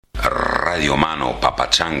Radio Mano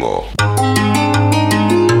Papachango.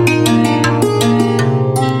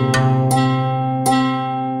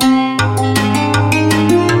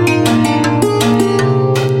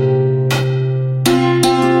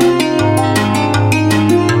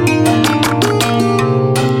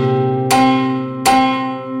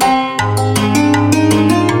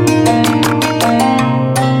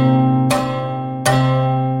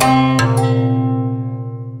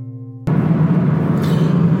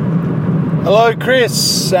 Hello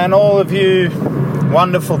Chris and all of you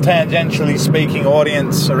wonderful tangentially speaking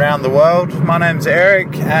audience around the world. My name's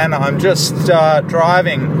Eric and I'm just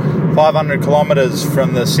driving 500 kilometres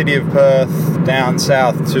from the city of Perth down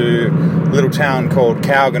south to a little town called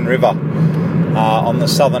Cowgan River on the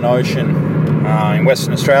Southern Ocean in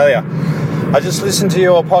Western Australia. I just listened to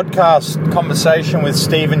your podcast conversation with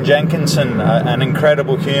Stephen Jenkinson, an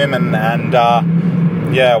incredible human and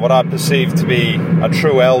what I perceive to be a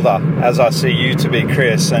true elder, as I see you to be,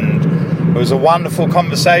 Chris. And it was a wonderful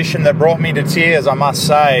conversation that brought me to tears, I must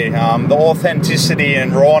say. The authenticity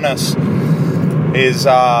and rawness is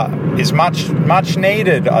much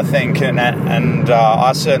needed, I think, and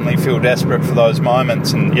I certainly feel desperate for those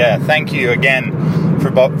moments. And thank you again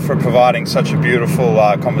for providing such a beautiful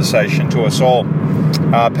conversation to us all.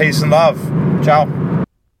 Peace and love. Ciao.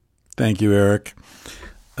 Thank you, Eric.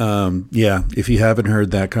 If you haven't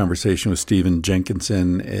heard that conversation with Stephen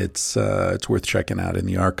Jenkinson, it's worth checking out in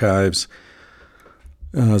the archives.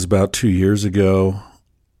 It was about 2 years ago.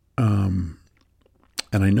 And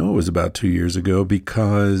I know it was about 2 years ago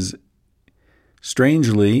because,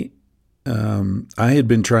 strangely, I had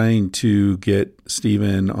been trying to get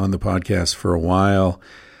Stephen on the podcast for a while.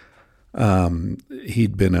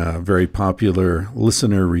 He'd been a very popular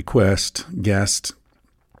listener request guest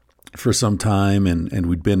for some time, and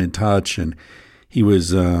we'd been in touch, and he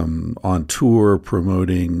was on tour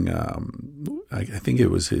promoting, I think it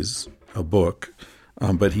was a book,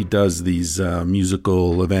 but he does these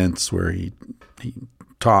musical events where he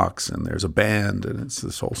talks, and there's a band, and it's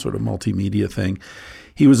this whole sort of multimedia thing.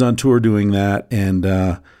 He was on tour doing that, and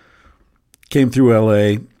came through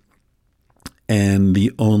LA, and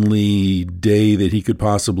the only day that he could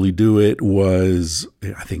possibly do it was,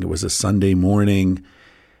 I think it was a Sunday morning.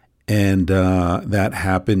 And that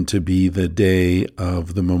happened to be the day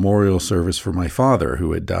of the memorial service for my father,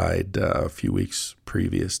 who had died a few weeks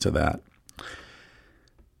previous to that,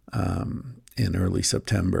 in early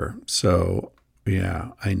September. So,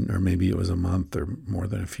 or maybe it was a month or more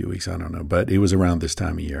than a few weeks, I don't know. But it was around this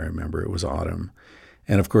time of year. I remember it was autumn.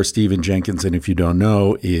 And, of course, Stephen Jenkinson, if you don't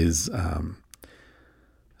know, is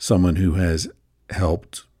someone who has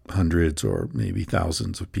helped hundreds or maybe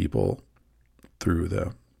thousands of people through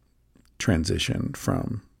the transition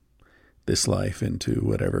from this life into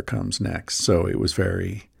whatever comes next. So it was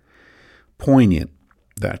very poignant,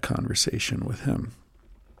 that conversation with him.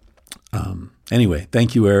 Anyway,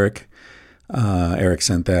 thank you, Eric. Eric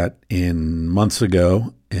sent that in months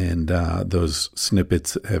ago, and those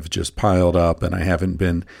snippets have just piled up, and I haven't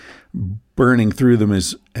been burning through them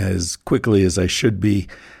as quickly as I should be.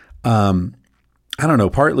 I don't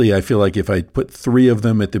know, partly I feel like if I put 3 of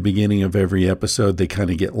them at the beginning of every episode, they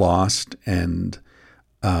kind of get lost. And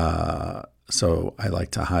so I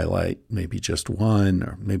like to highlight maybe just one,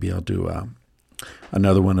 or maybe I'll do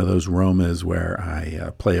another one of those Romas where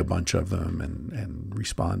I play a bunch of them and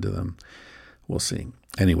respond to them. We'll see.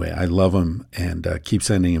 Anyway, I love them and keep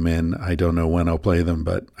sending them in. I don't know when I'll play them,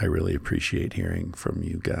 but I really appreciate hearing from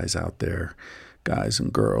you guys out there. Guys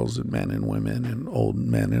and girls and men and women and old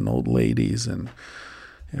men and old ladies and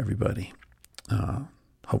everybody.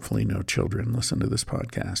 Hopefully no children listen to this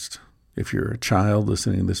podcast. If you're a child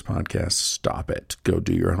listening to this podcast, stop it. Go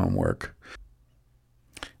do your homework.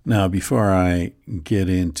 Now, before I get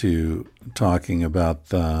into talking about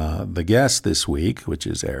the guest this week, which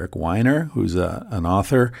is Eric Weiner, who's an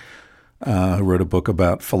author, who wrote a book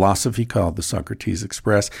about philosophy called The Socrates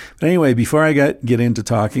Express. But anyway, before I get into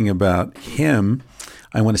talking about him,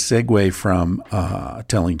 I want to segue from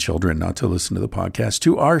telling children not to listen to the podcast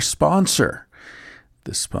to our sponsor.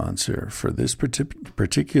 The sponsor for this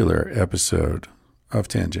particular episode of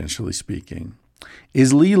Tangentially Speaking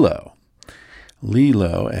is Lilo.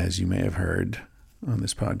 Lilo, as you may have heard on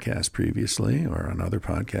this podcast previously or on other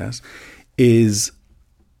podcasts, is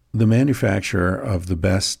the manufacturer of the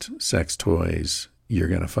best sex toys you're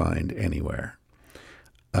going to find anywhere.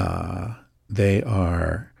 They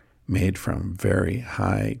are made from very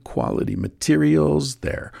high quality materials.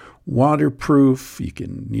 They're waterproof. You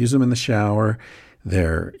can use them in the shower.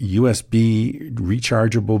 They're USB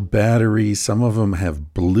rechargeable batteries. Some of them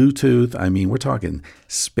have Bluetooth. I mean, we're talking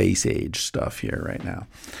space age stuff here right now.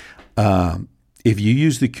 If you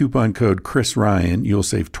use the coupon code Chris Ryan, you'll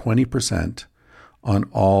save 20% on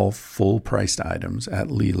all full-priced items at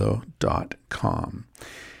Lelo.com.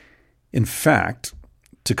 In fact,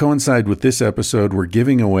 to coincide with this episode, we're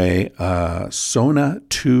giving away a Sona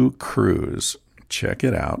 2 cruise. Check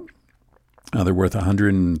it out. They're worth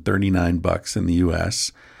 $139 in the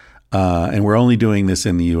U.S., and we're only doing this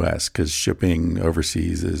in the U.S. because shipping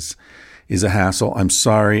overseas is a hassle. I'm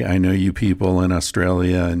sorry. I know you people in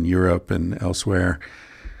Australia and Europe and elsewhere,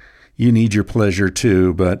 you need your pleasure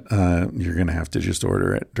too, but you're going to have to just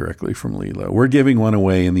order it directly from Lelo. We're giving one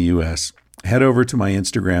away in the U.S. Head over to my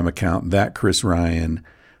Instagram account, @ChrisRyan,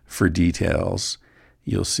 for details.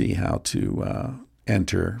 You'll see how to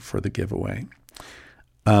enter for the giveaway.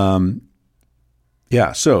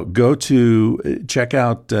 So go to check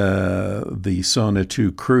out the Sona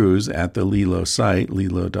 2 cruise at the Lelo site,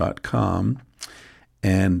 Lelo.com,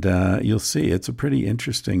 and you'll see it's a pretty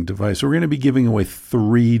interesting device. We're going to be giving away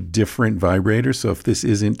 3 different vibrators, so if this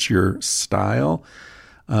isn't your style,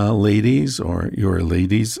 ladies, or your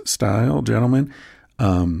ladies' style, gentlemen,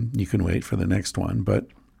 you can wait for the next one. But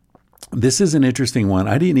this is an interesting one.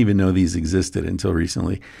 I didn't even know these existed until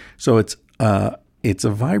recently. So it's a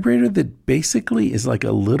vibrator that basically is like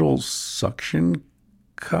a little suction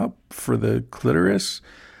cup for the clitoris.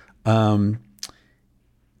 So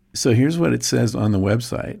here's what it says on the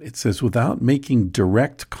website. It says, without making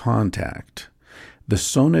direct contact, the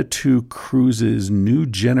Sona 2 Cruise's new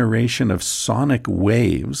generation of sonic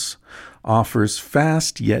waves offers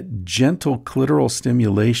fast yet gentle clitoral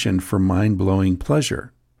stimulation for mind-blowing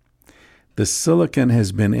pleasure. The silicone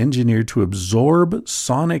has been engineered to absorb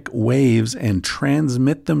sonic waves and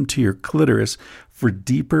transmit them to your clitoris for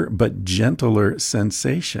deeper but gentler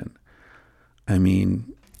sensation. I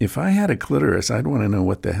mean, if I had a clitoris, I'd want to know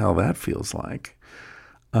what the hell that feels like.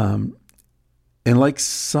 And like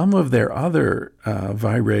some of their other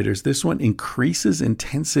vibrators, this one increases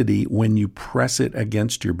intensity when you press it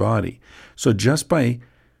against your body. So just by,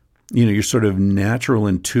 your sort of natural,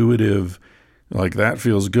 intuitive, like that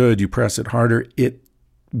feels good, you press it harder, it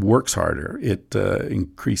works harder. It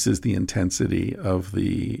increases the intensity of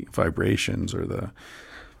the vibrations or the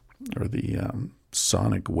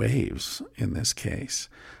sonic waves in this case.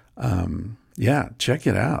 Check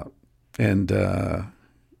it out. And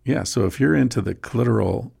so if you're into the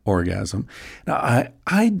clitoral orgasm, now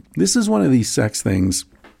this is one of these sex things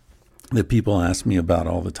that people ask me about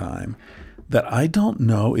all the time that I don't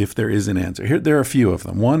know if there is an answer. Here, there are a few of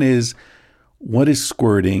them. One is, what is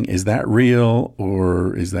squirting? Is that real,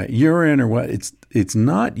 or is that urine, or what? It's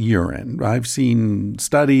not urine. I've seen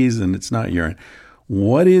studies and it's not urine.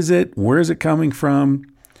 What is it? Where is it coming from?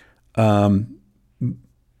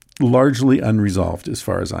 Largely unresolved as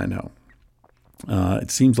far as I know.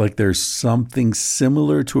 It seems like there's something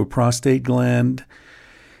similar to a prostate gland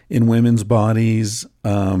in women's bodies,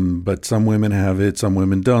 but some women have it, some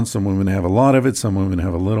women don't. Some women have a lot of it, some women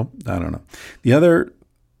have a little. I don't know. The other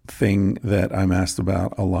thing that I'm asked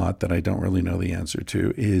about a lot that I don't really know the answer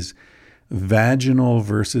to is vaginal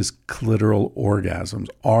versus clitoral orgasms.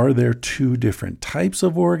 Are there 2 different types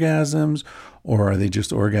of orgasms, or are they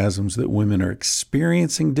just orgasms that women are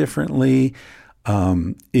experiencing differently?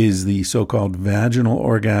 Is the so-called vaginal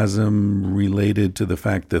orgasm related to the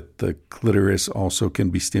fact that the clitoris also can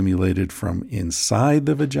be stimulated from inside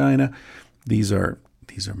the vagina? These are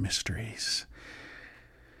mysteries.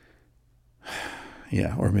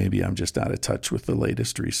 Yeah, or maybe I'm just out of touch with the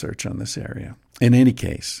latest research on this area. In any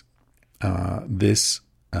case, this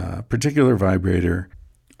particular vibrator,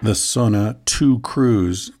 the Sona 2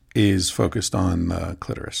 Cruise, is focused on the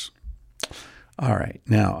clitoris. All right.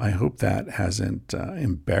 Now, I hope that hasn't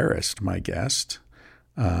embarrassed my guest,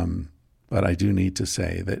 but I do need to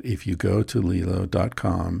say that if you go to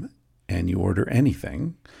Lelo.com and you order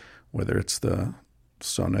anything, whether it's the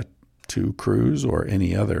Sona 2 Cruise or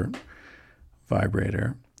any other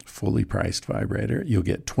vibrator, fully priced vibrator, you'll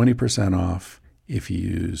get 20% off if you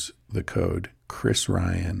use the code Chris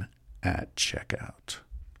Ryan at checkout.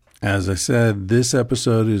 As I said, this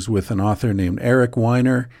episode is with an author named Eric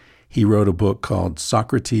Weiner. He wrote a book called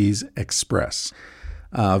Socrates Express,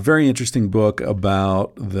 a very interesting book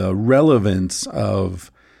about the relevance of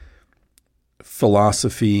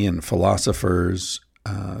philosophy and philosophers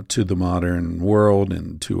to the modern world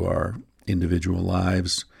and to our individual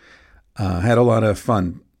lives. Had a lot of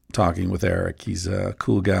fun talking with Eric. He's a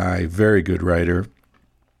cool guy, very good writer,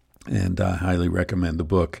 and I highly recommend the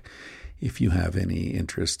book if you have any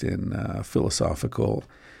interest in philosophical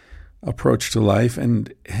approach to life.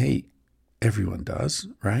 And hey, everyone does,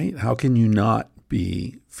 right? How can you not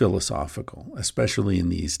be philosophical, especially in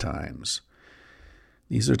these times?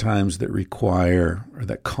 These are times that require or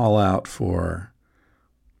that call out for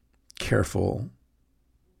careful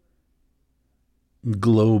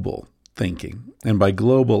global thinking. And by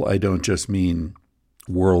global, I don't just mean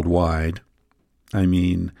worldwide. I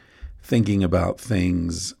mean thinking about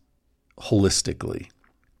things holistically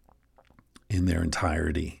in their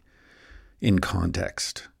entirety, in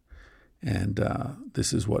context. And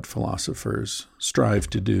this is what philosophers strive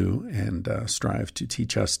to do and strive to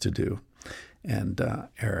teach us to do. And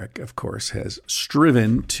Eric, of course, has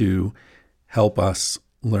striven to help us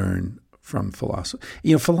learn from philosophy.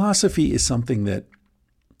 You know, philosophy is something that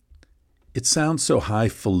it sounds so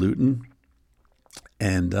highfalutin.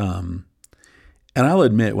 And I'll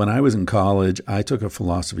admit, when I was in college, I took a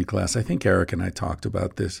philosophy class. I think Eric and I talked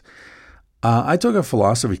about this. I took a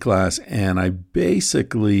philosophy class, and I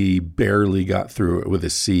basically barely got through it with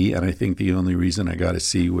a C. And I think the only reason I got a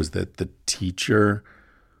C was that the teacher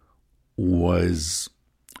was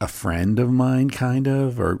a friend of mine, kind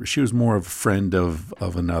of, or she was more of a friend of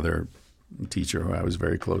another teacher who I was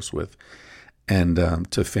very close with. And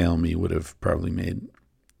to fail me would have probably made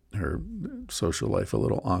her social life a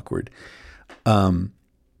little awkward.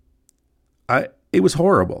 It was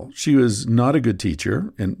horrible. She was not a good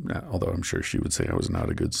teacher, and although I'm sure she would say I was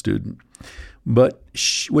not a good student. But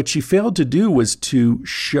what she failed to do was to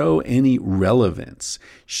show any relevance.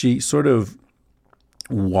 She sort of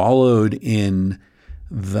wallowed in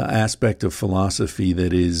the aspect of philosophy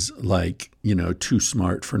that is like, you know, too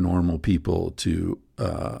smart for normal people to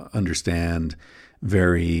understand,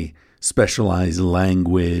 very specialized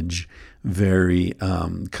language, very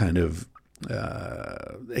kind of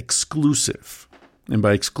exclusive. And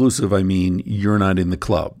by exclusive, I mean you're not in the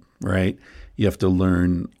club, right? You have to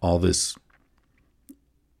learn all this,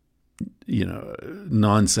 you know,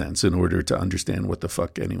 nonsense in order to understand what the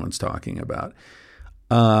fuck anyone's talking about.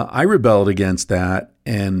 I rebelled against that,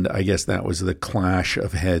 and I guess that was the clash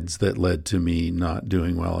of heads that led to me not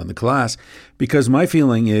doing well in the class, because my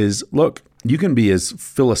feeling is, look, you can be as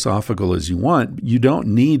philosophical as you want. You don't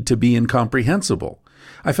need to be incomprehensible.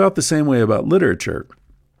 I felt the same way about literature.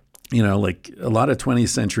 You know, like a lot of 20th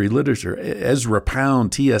century literature, Ezra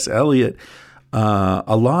Pound, T.S. Eliot,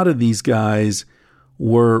 a lot of these guys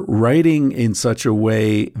were writing in such a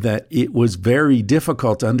way that it was very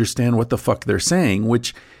difficult to understand what the fuck they're saying,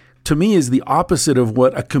 which to me is the opposite of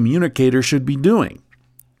what a communicator should be doing.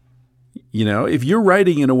 You know, if you're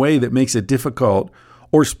writing in a way that makes it difficult,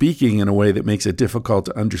 or speaking in a way that makes it difficult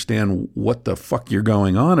to understand what the fuck you're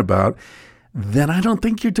going on about, then I don't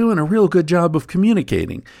think you're doing a real good job of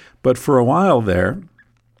communicating. But for a while there,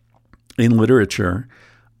 in literature,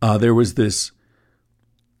 there was this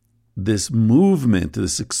movement,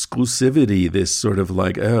 this exclusivity, this sort of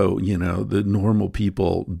like, oh, you know, the normal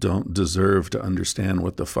people don't deserve to understand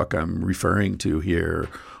what the fuck I'm referring to here,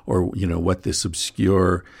 or, you know, what this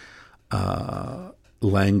obscure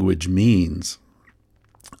language means.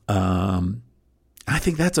 I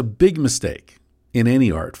think that's a big mistake in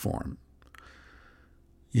any art form.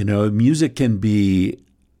 You know, music can be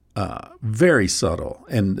very subtle.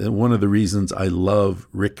 And one of the reasons I love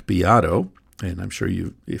Rick Beato, and I'm sure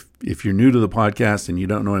if you're new to the podcast and you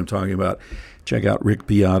don't know what I'm talking about, check out Rick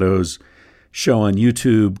Beato's show on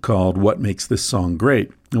YouTube called What Makes This Song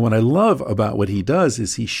Great. And what I love about what he does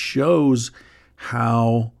is he shows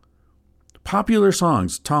how popular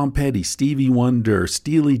songs, Tom Petty, Stevie Wonder,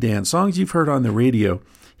 Steely Dan, songs you've heard on the radio,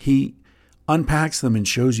 he unpacks them and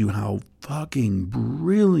shows you how fucking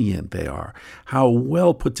brilliant they are, how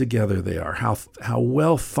well put together they are, how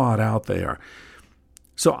well thought out they are.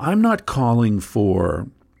 So I'm not calling for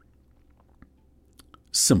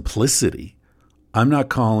simplicity. I'm not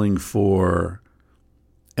calling for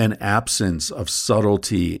an absence of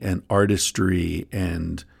subtlety and artistry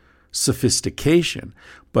and sophistication.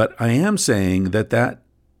 But I am saying that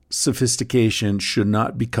sophistication should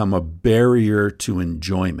not become a barrier to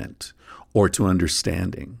enjoyment or to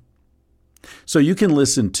understanding. So you can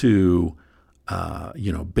listen to,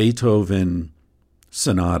 Beethoven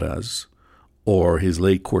sonatas or his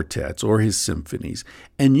late quartets or his symphonies,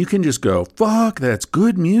 and you can just go, fuck, that's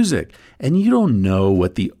good music. And you don't know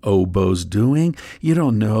what the oboe's doing. You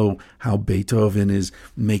don't know how Beethoven is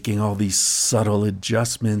making all these subtle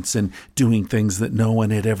adjustments and doing things that no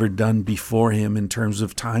one had ever done before him in terms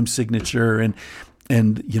of time signature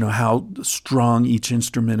and you know, how strong each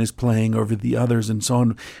instrument is playing over the others and so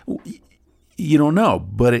on. You don't know,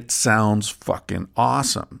 but it sounds fucking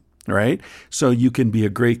awesome, right? So you can be a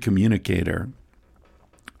great communicator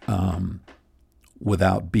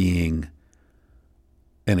without being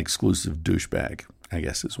an exclusive douchebag, I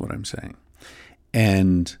guess is what I'm saying.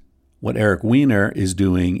 And What Eric Weiner is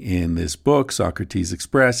doing in this book, Socrates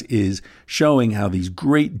Express, is showing how these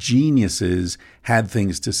great geniuses had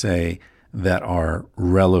things to say that are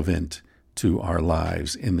relevant to our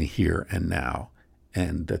lives in the here and now,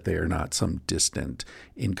 and that they are not some distant,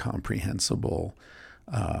 incomprehensible,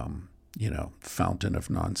 fountain of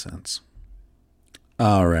nonsense.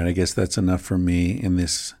 All right, I guess that's enough for me in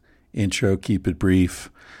this intro. Keep it brief.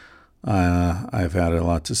 I've had a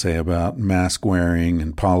lot to say about mask wearing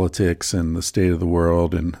and politics and the state of the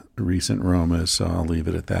world and recent Romas, so I'll leave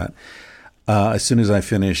it at that. As soon as I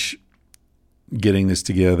finish getting this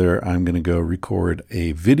together, I'm going to go record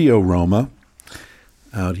a video Roma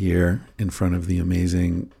out here in front of the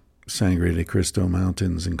amazing Sangre de Cristo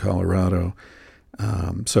Mountains in Colorado.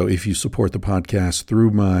 So if you support the podcast through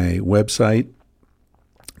my website,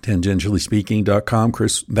 tangentiallyspeaking.com,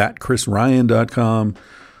 chrisryan.com,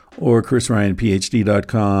 or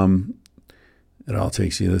chrisryanphd.com, it all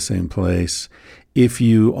takes you to the same place. If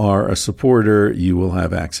you are a supporter, you will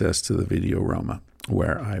have access to the video Roma,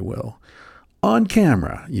 where I will, on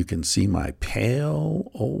camera, you can see my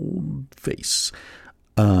pale old face,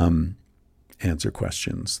 answer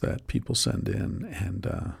questions that people send in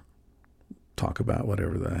and talk about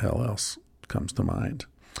whatever the hell else comes to mind.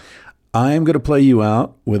 I am going to play you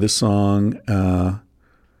out with a song,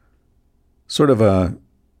 sort of a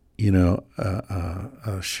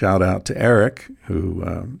shout out to Eric,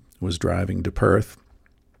 who was driving to Perth.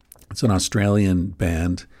 It's an Australian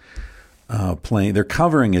band playing. They're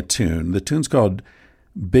covering a tune. The tune's called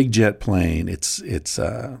Big Jet Plane. It's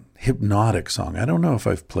a hypnotic song. I don't know if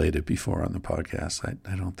I've played it before on the podcast.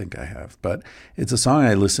 I don't think I have, but it's a song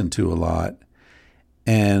I listen to a lot.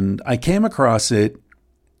 And I came across it.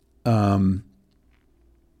 I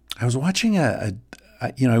was watching I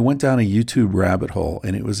went down a YouTube rabbit hole,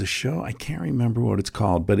 and it was a show. I can't remember what it's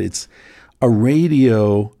called, but it's a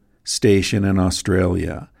radio station in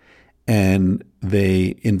Australia, and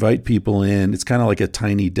they invite people in. It's kind of like a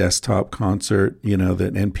tiny desktop concert, that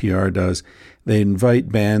NPR does. They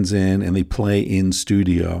invite bands in, and they play in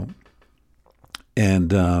studio.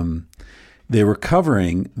 And they were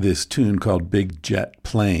covering this tune called Big Jet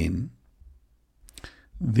Plane.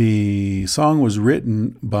 The song was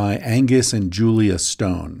written by Angus and Julia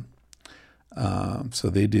Stone,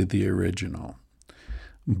 so they did the original.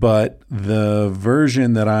 But the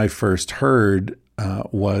version that I first heard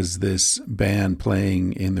was this band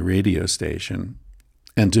playing in the radio station.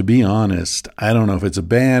 And to be honest, I don't know if it's a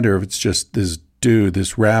band or if it's just this dude,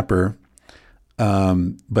 this rapper.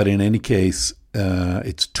 But in any case,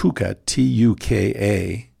 it's Tuka,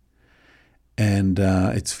 Tuka. And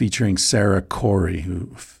it's featuring Sarah Corey,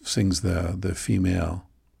 who sings the female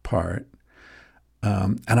part.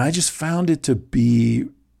 And I just found it to be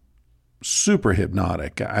super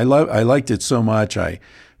hypnotic. I liked it so much. I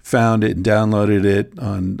found it and downloaded it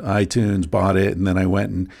on iTunes, bought it, and then I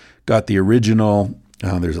went and got the original.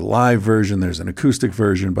 There's a live version. There's an acoustic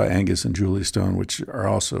version by Angus and Julia Stone, which are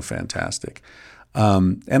also fantastic.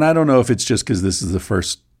 And I don't know if it's just because this is the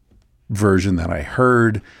first version that I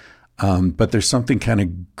heard, but there's something kind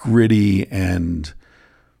of gritty and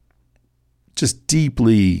just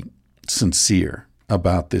deeply sincere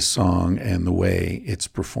about this song and the way it's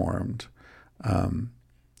performed.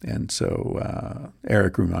 And so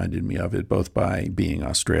Eric reminded me of it, both by being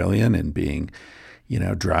Australian and being,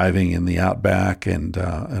 driving in the outback, and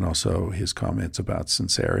also his comments about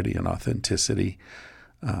sincerity and authenticity.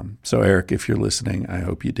 So Eric, if you're listening, I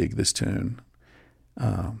hope you dig this tune.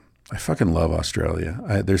 I fucking love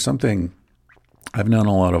Australia. There's something, I've known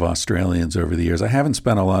a lot of Australians over the years. I haven't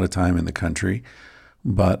spent a lot of time in the country,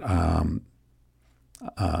 but not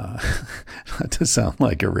to sound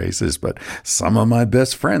like a racist, but some of my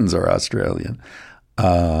best friends are Australian.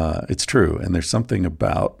 It's true. And there's some kind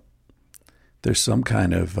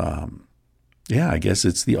of, I guess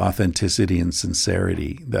it's the authenticity and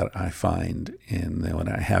sincerity that I find what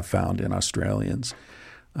I have found in Australians,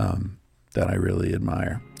 that I really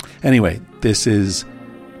admire. Anyway, this is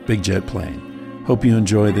Big Jet Plane. Hope you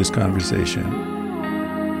enjoy this conversation.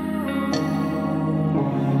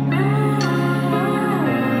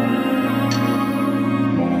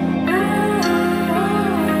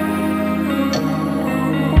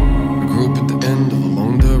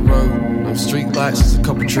 Streetlights, there's a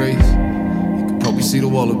couple trees. You can probably see the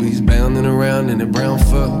wallabies bounding around in their brown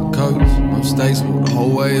fur coats. Most days, the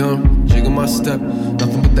whole way home, jigging my step,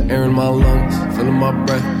 nothing but the air in my lungs, filling my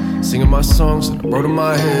breath, singing my songs that I wrote in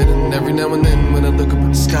my head. And every now and then, when I look up at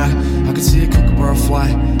the sky, I can see a kookaburra fly.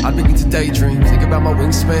 I begin to daydream, think about my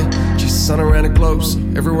wingspan, chase the sun around the globe. So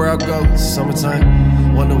everywhere I go, it's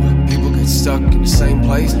summertime. Wonder why people get stuck in the same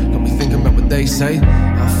place. Got me thinking about what they say.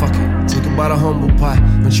 I fuck it. careful about a humble pie.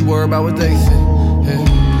 Don't you worry about what they think. Yeah.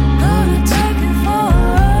 Gonna take you for a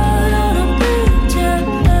ride on a big jet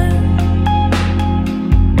plane.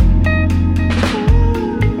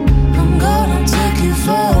 I'm gonna take you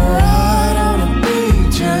for a ride on a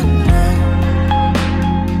big jet plane.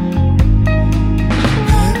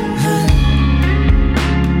 Hey, hey.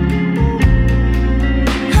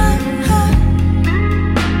 Hey, hey.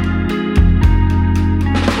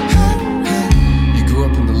 Hey, hey. You grew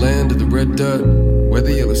up in the land of the red dirt, where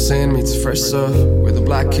the yellow sand meets fresh surf, where the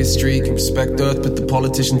black history can respect earth, but the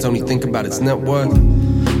politicians only think about its net worth.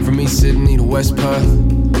 From East Sydney to West Perth,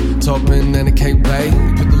 top end and a Cape Bay,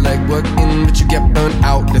 you put the legwork in, but you get burnt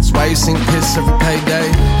out. That's why you sink piss every payday.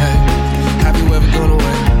 Hey, have you ever gone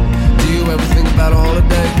away? Do you ever think about a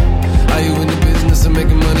holiday? Are you in the business of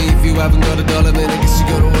making money? If you haven't got a dollar, then I guess you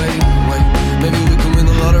gotta wait. Maybe we can win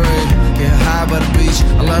the lottery. Get high by the beach,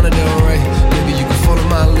 Alana Del Rey. Maybe you can follow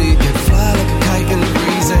my lead, get fly like a kite in the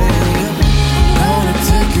breeze. And I'm gonna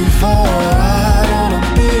take you for a ride on a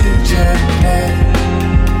big jet plane.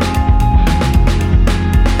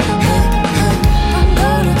 Hey, hey. I'm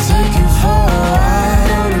gonna take you for a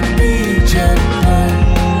ride on a big jet plane.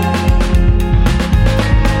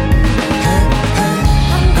 Hey, hey.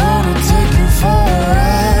 I'm gonna take you for a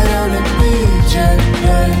ride on a big jet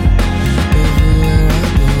plane. Everywhere I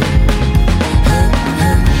go. Hey,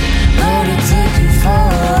 hey. Gonna take you for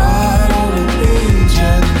a ride on a big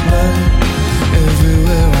jet plane.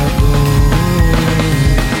 Everywhere I go.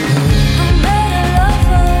 I met a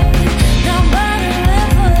lover down by the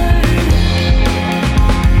river.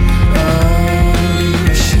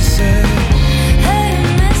 Oh, she said, hey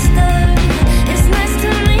mister, it's nice to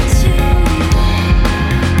meet you.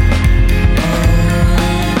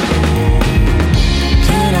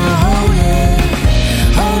 Can I hold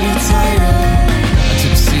you tighter? I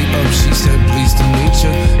took a seat up, she said, pleased to meet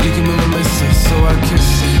you. You can be my mister, so I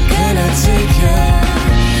kissed her. Can I take you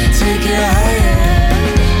higher?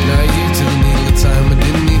 Now you to the needle of time, I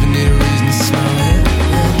didn't even need a reason to smile.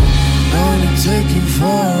 Gonna take you for a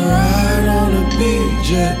ride on a big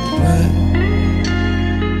jet plane.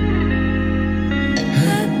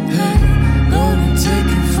 Hey, hey. Gonna take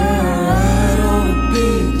you for a ride on a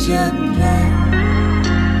big jet plane.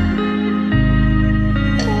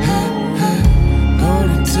 Hey, hey.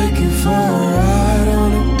 Gonna take you for a ride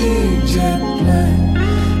on a big jet plane.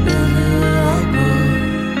 Everywhere I go.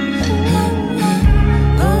 Hey, hey.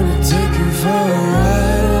 Gonna take you for a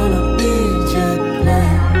ride on a big jet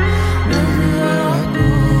plane. Everywhere I go.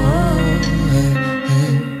 Hey,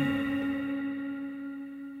 hey.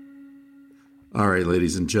 All right,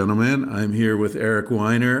 ladies and gentlemen, I'm here with Eric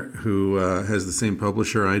Weiner, who has the same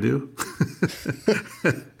publisher I do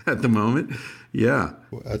at the moment. Yeah,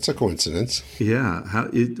 That's a coincidence. yeah.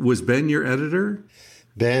 Was Ben your editor?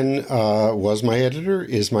 Ben was my editor,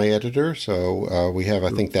 is my editor, so we have,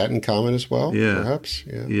 I think, that in common as well. Yeah. Perhaps.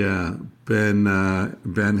 Yeah. Yeah, Ben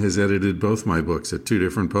has edited both my books at two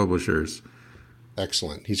different publishers.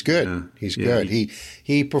 Excellent. He's good. Yeah. He's Yeah. good.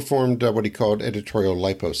 He performed what he called editorial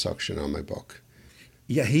liposuction on my book.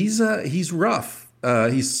 Yeah, he's rough.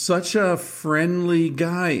 He's such a friendly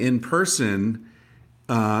guy in person.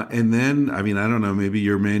 And then, I mean, I don't know, maybe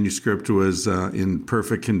your manuscript was in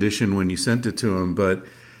perfect condition when you sent it to him, but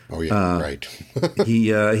Oh yeah, right.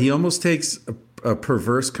 he almost takes a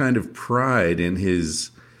perverse kind of pride in his,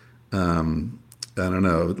 I don't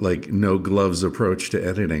know, like no gloves approach to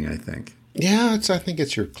editing, I think. Yeah, I think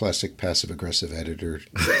it's your classic passive-aggressive editor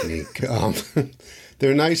technique.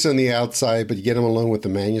 They're nice on the outside, but you get them alone with the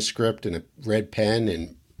manuscript and a red pen,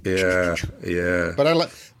 and Yeah.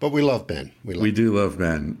 but we love Ben. We do love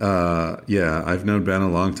Ben. Yeah, I've known Ben a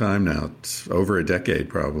long time now. It's over a decade,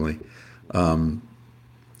 probably.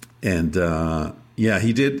 Yeah,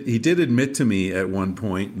 he did admit to me at one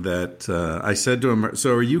point that I said to him,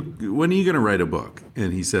 "So when are you going to write a book?"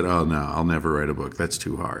 And he said, "Oh no, I'll never write a book. That's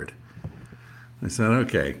too hard." I said,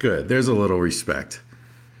 "Okay, good. There's a little respect."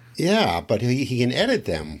 Yeah, but he can edit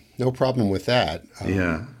them. No problem with that.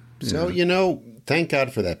 Yeah. So thank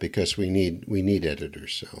God for that, because we need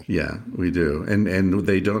editors. So Yeah, we do, and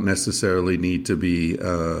they don't necessarily need to be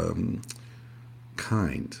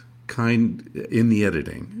kind in the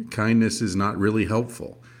editing. Kindness is not really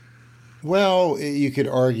helpful. well, you could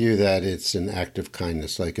argue that it's an act of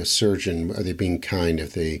kindness, like a surgeon. Are they being kind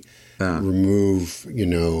if they remove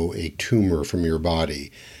a tumor from your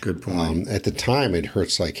body? Good point. At the time, it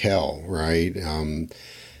hurts like hell, right? And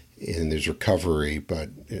there's recovery, but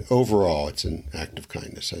overall, it's an act of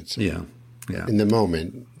kindness, I'd say. Yeah. In the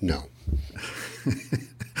moment, no.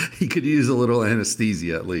 he could use a little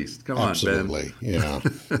anesthesia at least. Come Absolutely. on,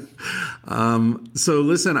 Ben. Yeah. So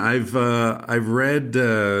listen, I've read 3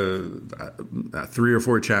 or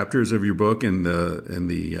 4 chapters of your book in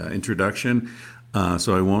the introduction.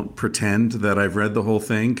 So I won't pretend that I've read the whole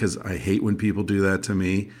thing, because I hate when people do that to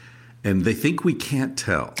me. And they think we can't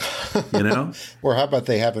tell, you know? Or how about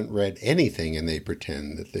they haven't read anything and they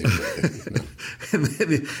pretend that they've read it? You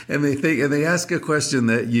know? and they ask a question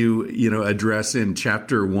that you know address in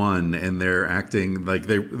chapter 1, and they're acting like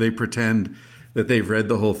they pretend that they've read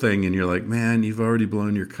the whole thing, and you're like, man, you've already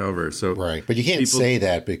blown your cover. So right, but you can't say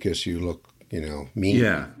that because you look, you know, mean.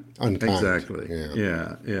 Yeah. Unkind. Exactly.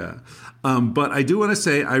 Yeah. But I do want to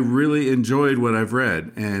say I really enjoyed what I've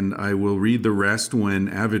read, and I will read the rest when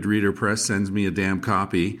Avid Reader Press sends me a damn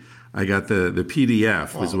copy. I got the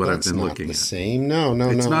PDF is what I've been looking at. It's not the same. No.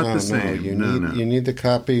 It's not the same. You need the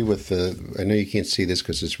copy with the. I know you can't see this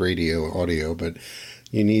because it's audio, but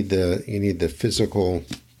you need the physical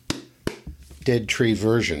Dead Tree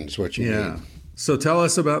version. Is what you need. So tell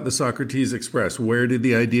us about the Socrates Express. Where did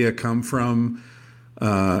the idea come from?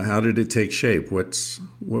 How did it take shape? What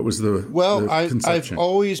was the I've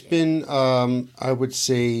always been, I would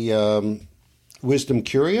say, wisdom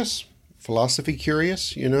curious, philosophy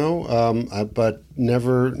curious, you know, but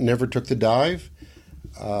never took the dive.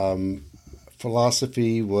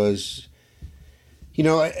 Philosophy was, you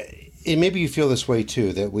know, and maybe you feel this way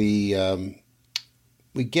too, that we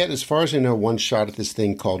get, as far as I know, one shot at this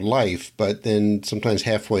thing called life, but then sometimes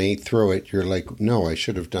halfway through it, you're like, no, I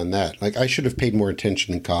should have done that. Like, I should have paid more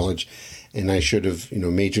attention in college, and I should have, you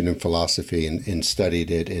know, majored in philosophy and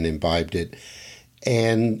studied it and imbibed it.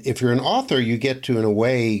 And if you're an author, you get to, in a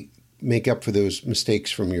way, make up for those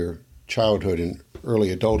mistakes from your childhood and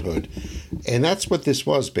early adulthood. And that's what this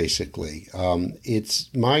was, basically.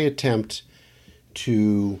 It's my attempt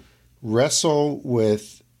to wrestle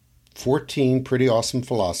with 14 pretty awesome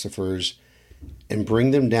philosophers and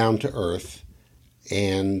bring them down to earth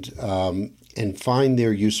and find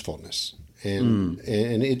their usefulness. And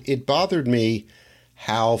it bothered me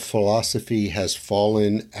how philosophy has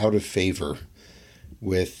fallen out of favor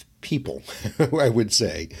with people, I would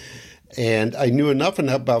say. And I knew enough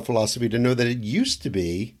about philosophy to know that it used to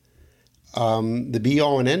be the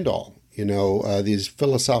be-all and end-all. You know, these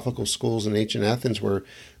philosophical schools in ancient Athens were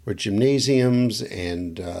gymnasiums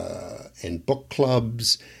and book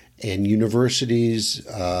clubs and universities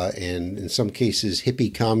and in some cases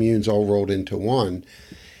hippie communes all rolled into one.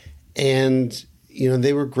 And, you know,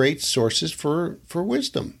 they were great sources for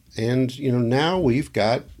wisdom. And, you know, now we've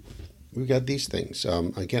got these things.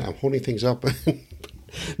 Again, I'm holding things up.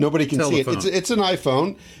 Nobody can see it. It's an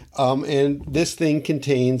iPhone. And this thing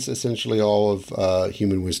contains essentially all of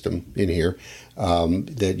human wisdom in here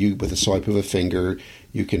that you, with a swipe of a finger,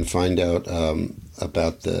 you can find out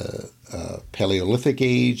about the Paleolithic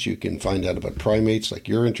age. You can find out about primates, like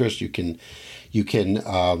your interest. You can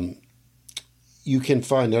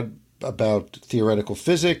find out about theoretical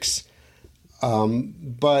physics.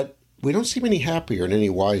 But we don't seem any happier and any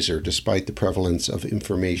wiser despite the prevalence of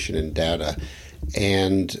information and data.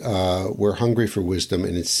 And we're hungry for wisdom.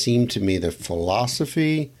 And it seemed to me that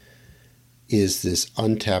philosophy is this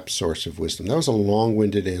untapped source of wisdom. That was a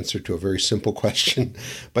long-winded answer to a very simple question,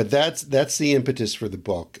 but that's the impetus for the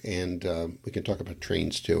book. And we can talk about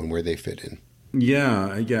trains too and where they fit in.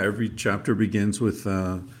 Yeah. Every chapter begins with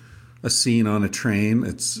a scene on a train.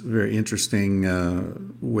 It's a very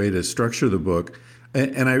interesting way to structure the book.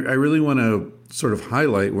 And I really want to sort of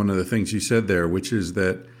highlight one of the things you said there, which is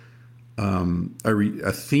that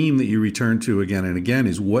a theme that you return to again and again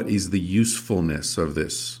is what is the usefulness of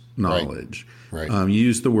this knowledge. Right. You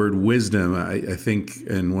used the word wisdom. I think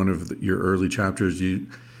in one of your early chapters you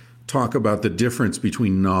talk about the difference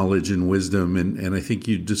between knowledge and wisdom, and I think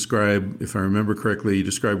you describe, if I remember correctly, you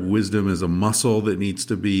describe wisdom as a muscle that needs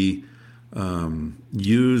to be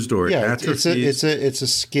used or atrophied. It's a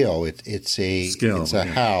skill. It's a skill. It's a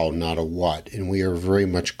how, not a what. And we are very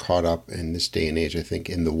much caught up in this day and age, I think,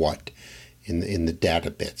 in the what, in the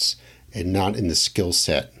data bits, and not in the skill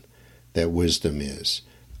set that wisdom is.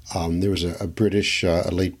 There was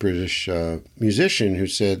a late British musician who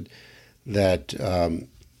said that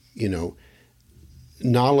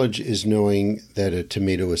knowledge is knowing that a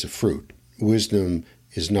tomato is a fruit. Wisdom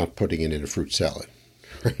is not putting it in a fruit salad.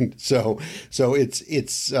 Right? So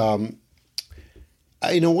it's in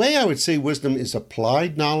a way I would say wisdom is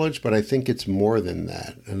applied knowledge, but I think it's more than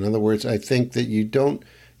that. In other words, I think that you don't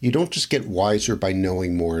just get wiser by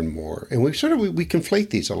knowing more and more. And we conflate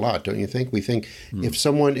these a lot, don't you think? We think if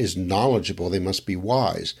someone is knowledgeable, they must be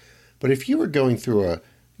wise. But if you were going through a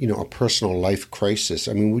a personal life crisis,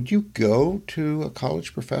 I mean, would you go to a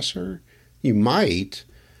college professor? You might,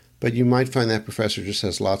 but you might find that professor just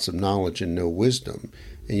has lots of knowledge and no wisdom.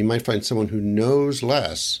 And you might find someone who knows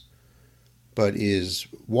less, but is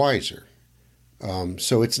wiser.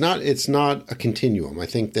 So it's not a continuum. I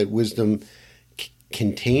think that wisdom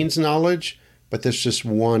contains knowledge, but there's just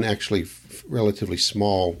one actually relatively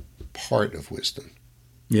small part of wisdom.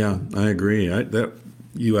 Yeah, I agree.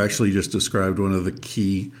 You actually just described one of the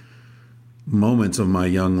key moments of my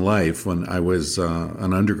young life when I was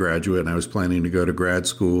an undergraduate and I was planning to go to grad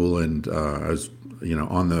school, and I was,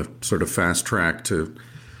 on the sort of fast track to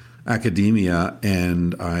academia,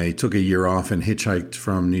 and I took a year off and hitchhiked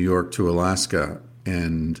from New York to Alaska.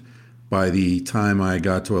 And by the time I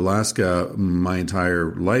got to Alaska, my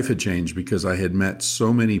entire life had changed because I had met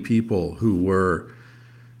so many people who were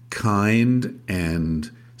kind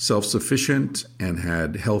and self-sufficient and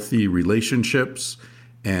had healthy relationships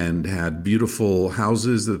and had beautiful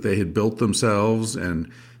houses that they had built themselves,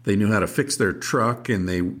 and they knew how to fix their truck, and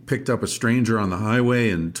they picked up a stranger on the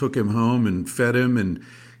highway and took him home and fed him and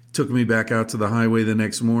took me back out to the highway the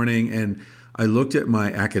next morning. And I looked at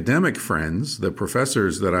my academic friends, the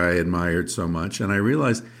professors that I admired so much, and I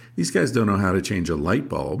realized these guys don't know how to change a light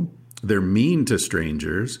bulb. They're mean to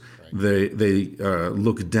strangers. Right. They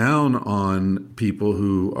look down on people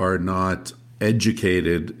who are not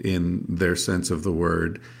educated in their sense of the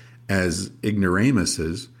word as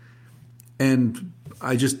ignoramuses. And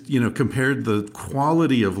I just, compared the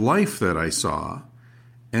quality of life that I saw,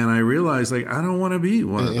 and I realized, I don't want to be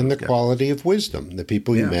one of those And the guys. quality of wisdom. The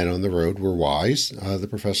people you met on the road were wise. The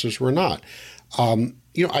professors were not.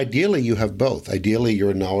 Ideally, you have both. Ideally,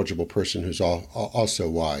 you're a knowledgeable person who's also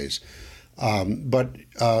wise. But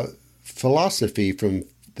philosophy, from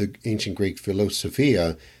the ancient Greek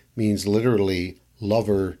philosophia, means literally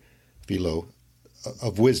lover, philo,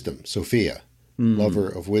 of wisdom, Sophia, lover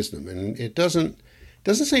of wisdom. And it doesn't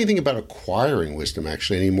say anything about acquiring wisdom,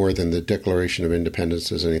 actually, any more than the Declaration of Independence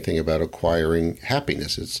does anything about acquiring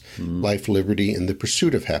happiness. It's life, liberty, and the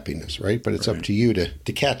pursuit of happiness, right? But it's up to you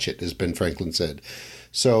to catch it, as Ben Franklin said.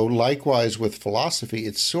 So likewise with philosophy,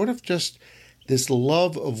 it's sort of just this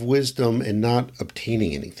love of wisdom and not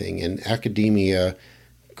obtaining anything. And academia,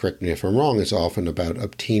 correct me if I'm wrong, is often about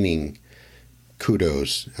obtaining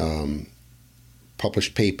kudos,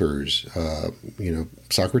 published papers.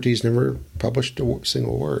 Socrates never published a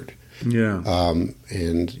single word. Yeah.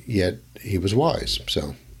 And yet he was wise.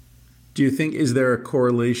 So, do you think, is there a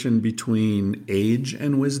correlation between age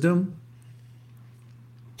and wisdom?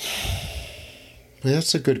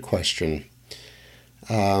 That's a good question.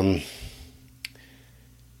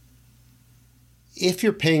 If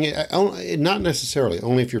you're paying, not necessarily,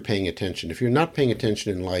 only if you're paying attention. If you're not paying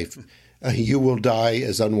attention in life, you will die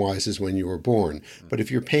as unwise as when you were born. But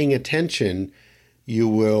if you're paying attention, you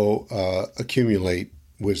will accumulate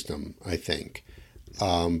wisdom, I think.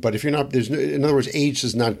 But if you're not, in other words, age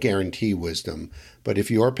does not guarantee wisdom. But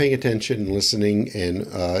if you are paying attention and listening and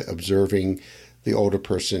observing, the older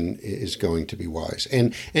person is going to be wise.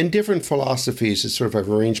 And different philosophies, is sort of,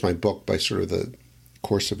 I've arranged my book by sort of the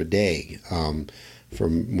course of a day,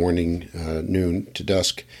 from morning, noon to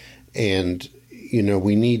dusk. And,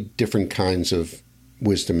 we need different kinds of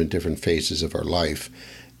wisdom in different phases of our life.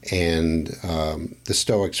 And the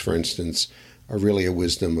Stoics, for instance, are really a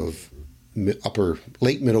wisdom of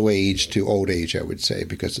late middle age to old age, I would say,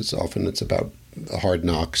 because it's about hard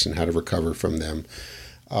knocks and how to recover from them.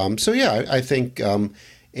 I think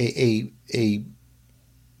a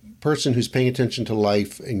person who's paying attention to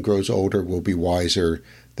life and grows older will be wiser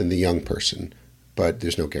than the young person, but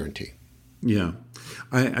there's no guarantee. Yeah.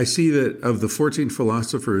 I see that of the 14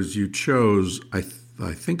 philosophers you chose, I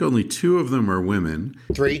think only 2 of them are women.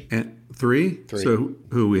 3. Three? So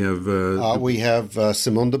who we have? We have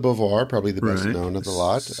Simone de Beauvoir, probably the best known of the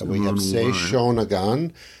lot. We have Sei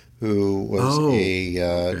Shonagon, who was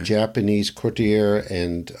a Japanese courtier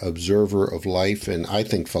and observer of life, and I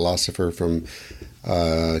think philosopher from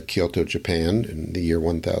Kyoto, Japan, in the year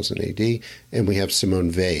 1000 AD. And we have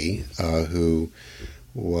Simone Weil, who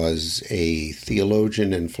was a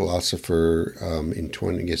theologian and philosopher in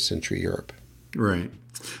 20th century Europe. Right.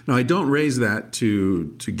 Now, I don't raise that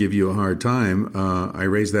to give you a hard time. I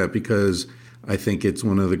raise that because I think it's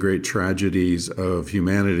one of the great tragedies of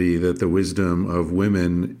humanity that the wisdom of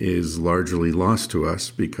women is largely lost to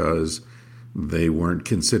us because they weren't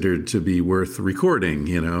considered to be worth recording,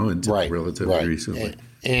 until relatively recently.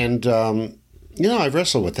 And I've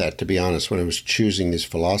wrestled with that, to be honest. When I was choosing these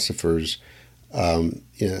philosophers, I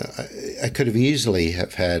could have easily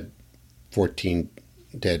have had 14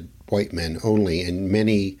 dead white men only, and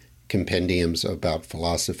many compendiums about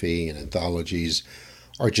philosophy and anthologies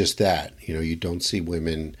are just that. You don't see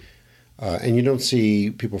women, and you don't see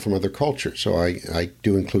people from other cultures. So I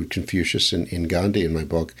do include Confucius and Gandhi in my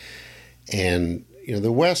book. And,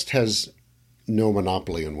 the West has no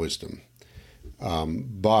monopoly on wisdom.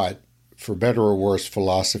 But for better or worse,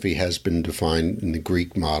 philosophy has been defined in the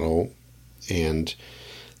Greek model, and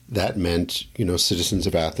that meant, citizens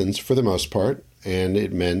of Athens for the most part, and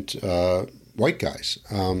it meant white guys.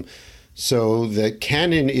 So the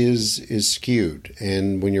canon is skewed,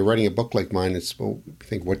 and when you're writing a book like mine, it's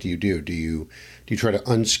what do you do? Do you try to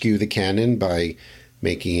unskew the canon by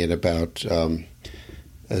making it about,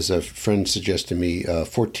 as a friend suggested to me,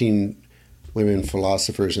 14 women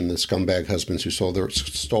philosophers and the scumbag husbands who stole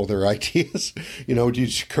their ideas? Do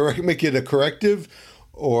you make it a corrective,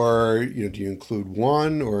 or do you include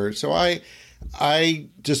one? Or so I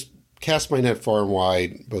just cast my net far and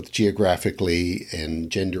wide, both geographically and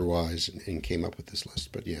gender-wise, and came up with this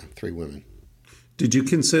list. But yeah, 3 women. Did you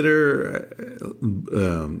consider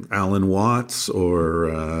Alan Watts or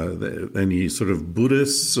any sort of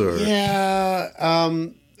Buddhists? Or? Yeah,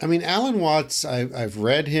 Alan Watts, I've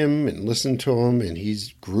read him and listened to him, and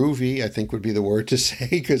he's groovy, I think would be the word to say,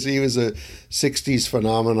 because he was a 60s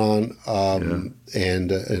phenomenon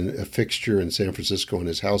and a fixture in San Francisco in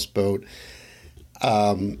his houseboat.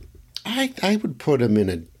 I would put him in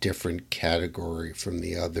a different category from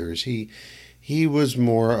the others. He was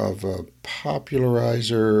more of a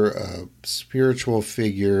popularizer, a spiritual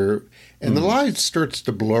figure, and the line starts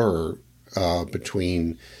to blur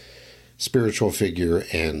between spiritual figure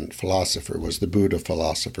and philosopher. Was the Buddha a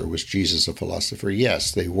philosopher? Was Jesus a philosopher?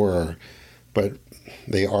 Yes, they were, but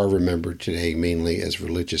they are remembered today mainly as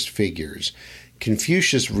religious figures.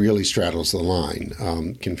 Confucius really straddles the line.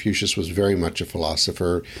 Confucius was very much a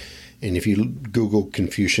philosopher. And if you Google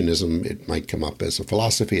Confucianism, it might come up as a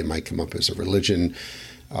philosophy. It might come up as a religion.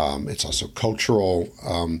 It's also cultural.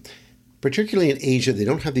 Particularly in Asia, they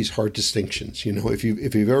don't have these hard distinctions. If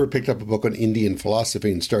you've ever picked up a book on Indian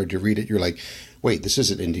philosophy and started to read it, you're like, wait, this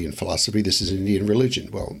isn't Indian philosophy. This is Indian religion.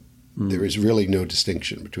 Well, there is really no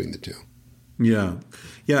distinction between the two. Yeah.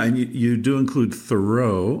 Yeah, and you do include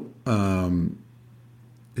Thoreau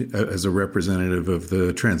as a representative of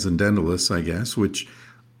the Transcendentalists, I guess, which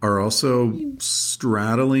are also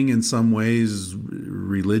straddling in some ways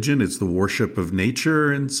religion. It's the worship of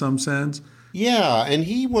nature in some sense. Yeah, and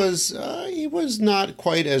he was not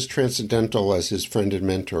quite as transcendental as his friend and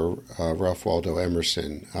mentor Ralph Waldo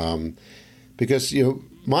Emerson, because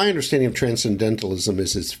my understanding of transcendentalism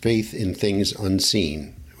is its faith in things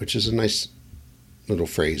unseen, which is a nice little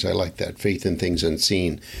phrase. I like that, faith in things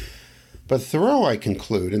unseen. But Thoreau, I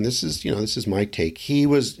conclude, and this is my take, he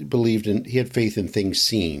had faith in things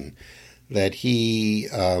seen, that he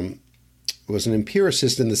was an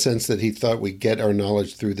empiricist in the sense that he thought we get our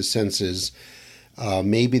knowledge through the senses.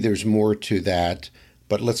 Maybe there's more to that,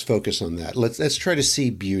 but let's focus on that. Let's try to see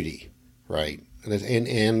beauty, right?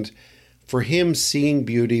 And for him, seeing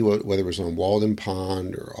beauty, whether it was on Walden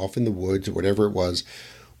Pond or off in the woods or whatever it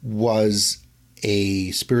was a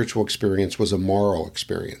spiritual experience, was a moral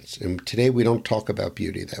experience. And today we don't talk about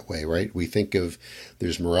beauty that way, right? We think of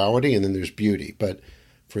there's morality and then there's beauty. But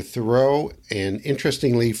for Thoreau, and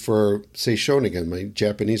interestingly for, say, Shoningen, my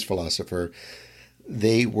Japanese philosopher,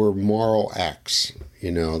 they were moral acts,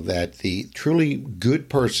 that the truly good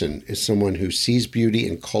person is someone who sees beauty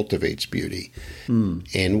and cultivates beauty.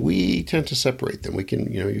 And we tend to separate them. We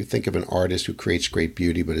can, you think of an artist who creates great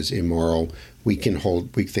beauty but is immoral. We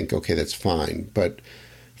think, okay, that's fine. But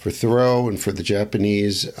for Thoreau and for the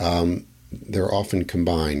Japanese, they're often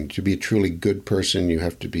combined. To be a truly good person, you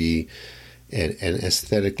have to be an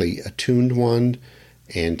aesthetically attuned one.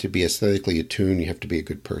 And to be aesthetically attuned, you have to be a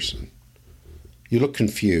good person. You look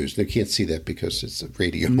confused. They can't see that because it's a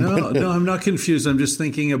radio. No, I'm not confused. I'm just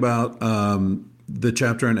thinking about the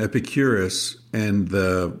chapter on Epicurus and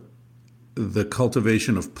the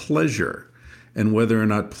cultivation of pleasure, and whether or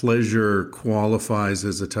not pleasure qualifies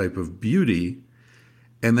as a type of beauty.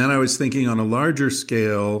 And then I was thinking on a larger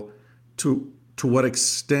scale, to what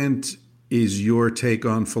extent is your take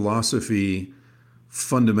on philosophy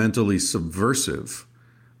fundamentally subversive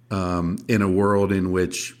in a world in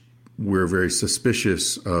which we're very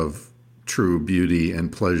suspicious of true beauty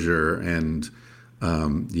and pleasure, and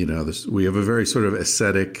we have a very sort of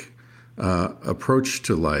ascetic approach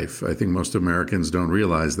to life. I think most Americans don't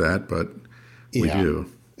realize that, but we do.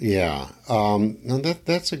 Yeah,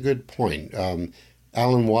 that's a good point.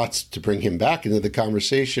 Alan Watts, to bring him back into the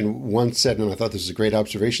conversation, once said, and I thought this was a great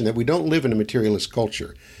observation, that we don't live in a materialist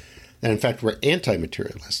culture. And in fact, we're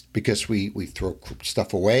anti-materialist because we throw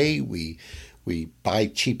stuff away, we we buy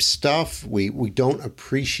cheap stuff. We don't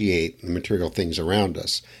appreciate the material things around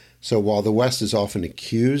us. So while the West is often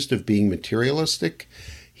accused of being materialistic,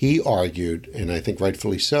 he argued, and I think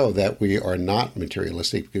rightfully so, that we are not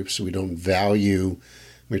materialistic because we don't value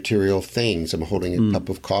material things. I'm holding a cup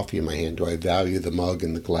of coffee in my hand. Do I value the mug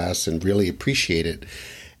and the glass and really appreciate it?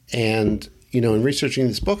 And, in researching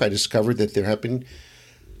this book, I discovered that there have been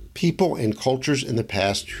people and cultures in the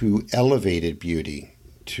past who elevated beauty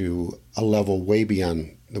to a level way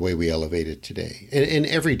beyond the way we elevate it today, and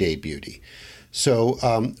everyday beauty. So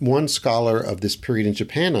one scholar of this period in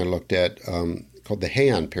Japan I looked at called the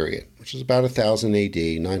Heian period, which is about 1000 AD,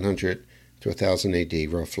 900 to 1000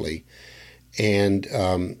 AD roughly. And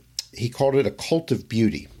he called it a cult of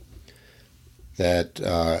beauty, that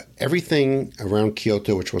everything around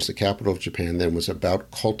Kyoto, which was the capital of Japan then, was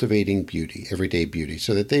about cultivating beauty, everyday beauty,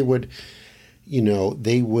 so that they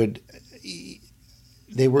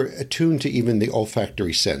were attuned to even the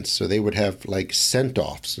olfactory sense. So they would have like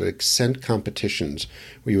scent-offs, like scent competitions,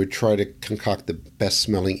 where you would try to concoct the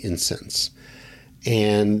best-smelling incense.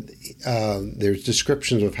 And there's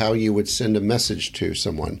descriptions of how you would send a message to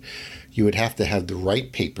someone. You would have to have the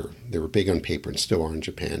right paper. They were big on paper and still are in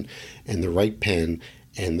Japan, and the right pen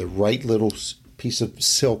and the right little piece of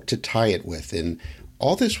silk to tie it with. And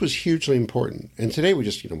all this was hugely important. And today we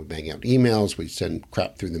just, we bang out emails, we send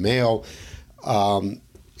crap through the mail. And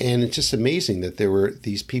it's just amazing that there were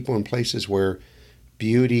these people in places where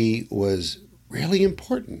beauty was really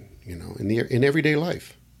important, in everyday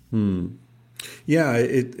life. Yeah,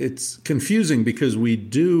 it's confusing because we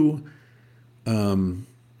do,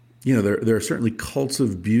 there are certainly cults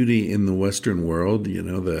of beauty in the Western world,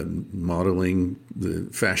 the modeling, the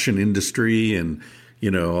fashion industry and,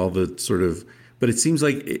 all the sort of, but it seems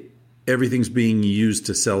like everything's being used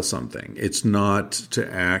to sell something. It's not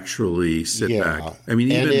to actually sit back. I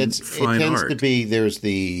mean, even fine art. It tends to be, there's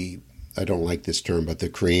the, I don't like this term, but the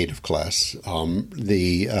creative class.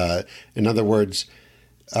 In other words,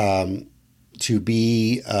 to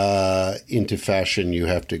be into fashion, you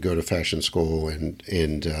have to go to fashion school and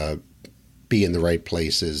be in the right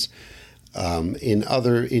places.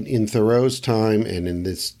 In Thoreau's time and in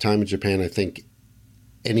this time in Japan, I think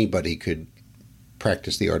anybody could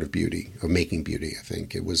practice the art of beauty, of making beauty. I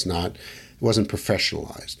think it wasn't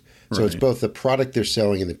professionalized. So it's both the product they're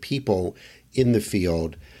selling and the people in the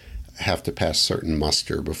field have to pass certain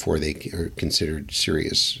muster before they are considered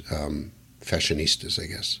serious fashionistas, I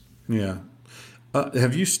guess. Yeah.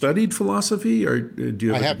 Have you studied philosophy, or do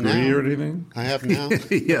you have a degree or anything? I have now.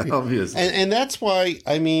 Yeah, obviously. And that's why,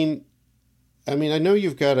 I know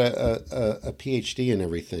you've got a PhD and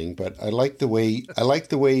everything, but I like the way.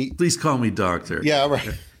 Please call me doctor. Yeah,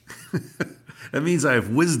 right. That means I have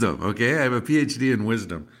wisdom. Okay, I have a PhD in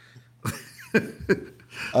wisdom.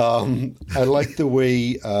 I like the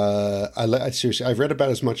way. Seriously, I've read about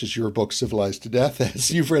as much as your book, Civilized to Death,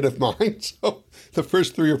 as you've read of mine. So the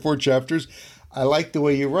first 3 or 4 chapters. I like the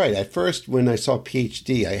way you write. At first, when I saw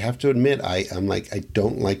PhD, I have to admit, I'm like, I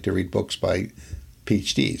don't like to read books by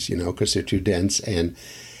PhDs, because they're too dense and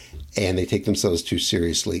they take themselves too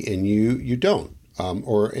seriously, and you don't. I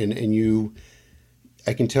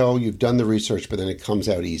can tell you've done the research, but then it comes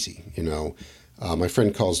out easy. My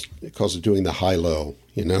friend calls it doing the high-low.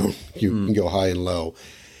 You can go high and low,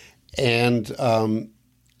 and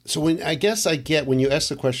so when I get when you ask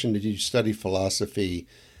the question, did you study philosophy?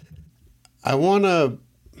 I want to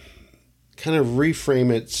kind of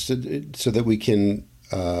reframe it so that we can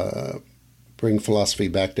bring philosophy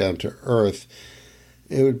back down to earth.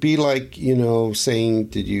 It would be like,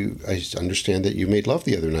 saying, I understand that you made love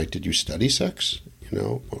the other night. Did you study sex?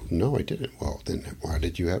 Well, no, I didn't. Well, then why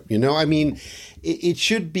did you have, it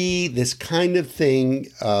should be this kind of thing.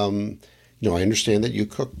 I understand that you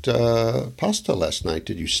cooked pasta last night.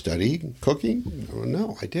 Did you study cooking?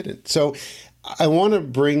 No, I didn't. So I want to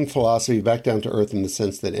bring philosophy back down to earth in the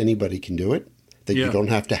sense that anybody can do it, that you don't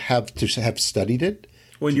have to have studied it.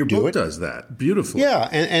 Well, your book does that beautifully. Yeah,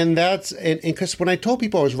 and that's because when I told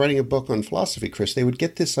people I was writing a book on philosophy, Chris, they would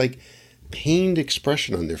get this like pained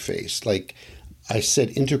expression on their face. Like I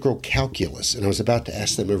said integral calculus, and I was about to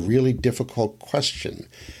ask them a really difficult question.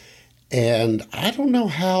 And I don't know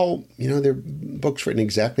how, there are books written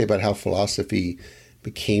exactly about how philosophy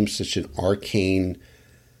became such an arcane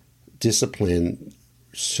discipline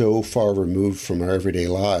so far removed from our everyday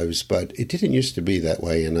lives, but it didn't used to be that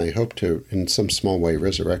way, and I hope to, in some small way,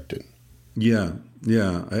 resurrect it. Yeah.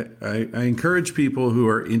 I encourage people who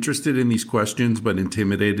are interested in these questions but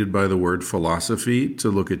intimidated by the word philosophy to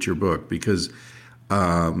look at your book, because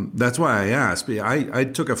that's why I asked. I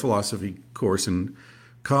took a philosophy course in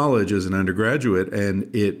college as an undergraduate,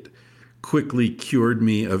 and it quickly cured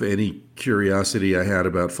me of any curiosity I had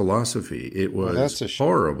about philosophy. It was that's a shame.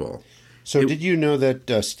 horrible. So did you know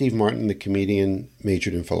that Steve Martin, the comedian,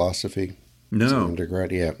 majored in philosophy? No. As an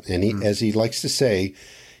undergrad, yeah. And he, as he likes to say,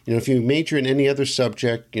 if you major in any other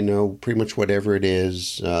subject, pretty much whatever it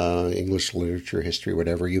is, English literature, history,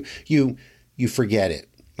 whatever, you forget it.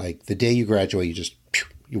 Like the day you graduate,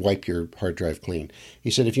 you wipe your hard drive clean.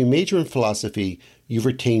 He said, if you major in philosophy, you've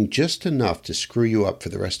retained just enough to screw you up for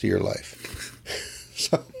the rest of your life.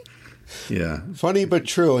 So, yeah, funny but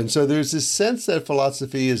true. And so there's this sense that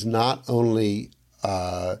philosophy is not only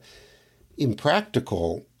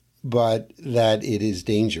impractical, but that it is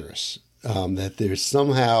dangerous. That there's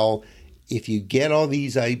somehow, if you get all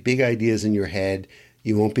these big ideas in your head,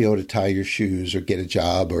 you won't be able to tie your shoes or get a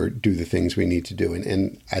job or do the things we need to do.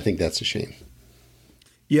 And I think that's a shame.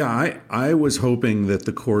 Yeah, I was hoping that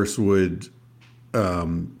the course would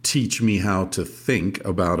teach me how to think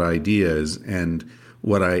about ideas. And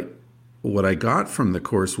what I got from the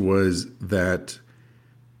course was that,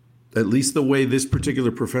 at least the way this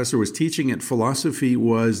particular professor was teaching it, philosophy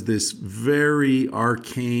was this very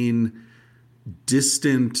arcane,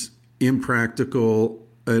 distant, impractical,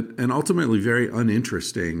 and ultimately very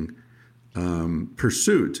uninteresting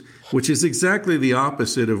pursuit, which is exactly the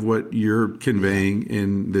opposite of what you're conveying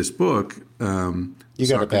in this book. You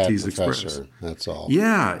got Socrates a bad professor, Express. that's all.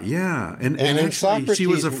 Yeah. And actually, Socrates, she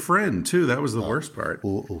was a friend, too. That was the worst part.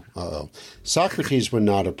 Socrates would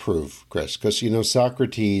not approve, Chris, because,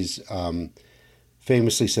 Socrates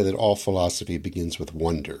famously said that all philosophy begins with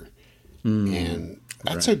wonder. And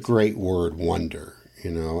that's a great word, wonder,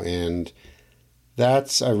 and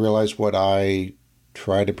that's, I realize, what I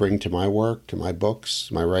try to bring to my work, to my books,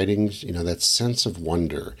 my writings, that sense of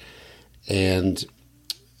wonder. And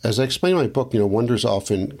as I explain in my book, wonder is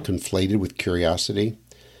often conflated with curiosity.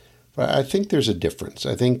 But I think there's a difference.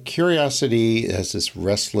 I think curiosity has this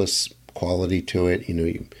restless quality to it.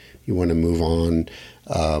 You want to move on.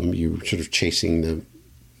 You're sort of chasing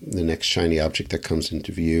the next shiny object that comes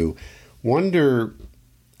into view. Wonder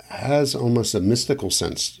has almost a mystical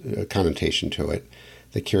sense, connotation to it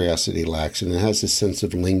that curiosity lacks. And it has this sense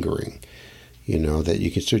of lingering, that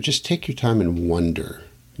you can sort of just take your time and wonder,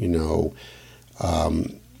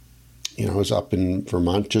 I was up in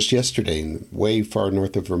Vermont just yesterday, way far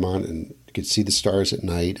north of Vermont, and you could see the stars at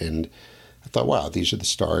night. And I thought, wow, these are the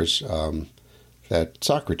stars that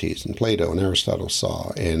Socrates and Plato and Aristotle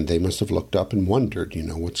saw. And they must have looked up and wondered,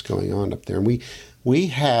 what's going on up there. And we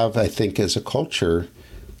have, I think, as a culture,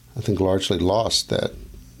 largely lost that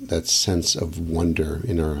sense of wonder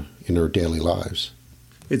in our daily lives.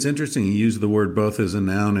 It's interesting. You use the word both as a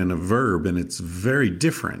noun and a verb, and it's very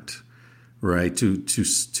different. Right. To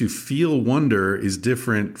feel wonder is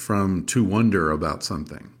different from to wonder about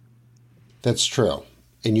something. That's true.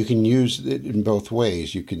 And you can use it in both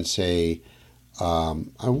ways. You can say, I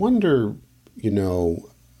wonder,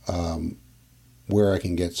 where I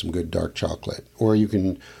can get some good dark chocolate. Or you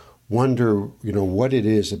can wonder, what it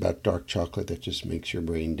is about dark chocolate that just makes your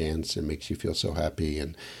brain dance and makes you feel so happy.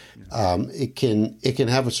 And it can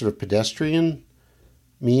have a sort of pedestrian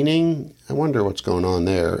meaning. I wonder what's going on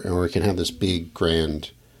there. Or it can have this big,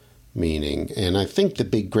 grand meaning. And I think the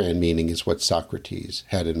big, grand meaning is what Socrates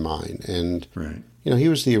had in mind. And, right. He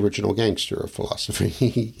was the original gangster of philosophy.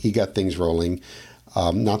 He got things rolling.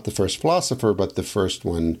 Not the first philosopher, but the first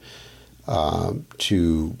one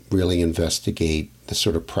to really investigate the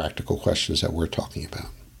sort of practical questions that we're talking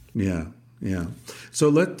about. Yeah. So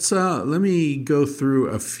let me go through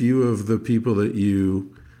a few of the people that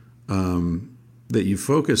you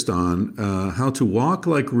focused on. How to Walk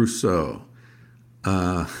Like Rousseau.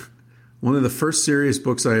 One of the first serious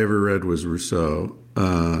books I ever read was Rousseau,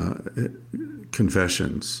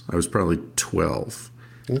 Confessions. I was probably 12.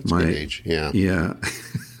 That's a good age, yeah. Yeah.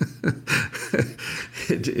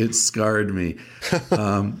 It scarred me.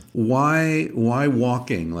 Why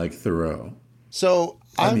walking like Thoreau? So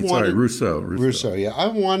Rousseau. Rousseau, yeah. I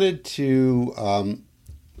wanted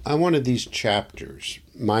these chapters,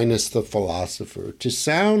 minus the philosopher, to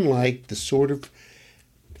sound like the sort of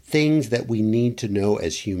things that we need to know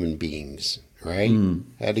as human beings, right?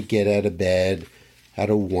 How to get out of bed, how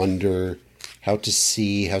to wonder, how to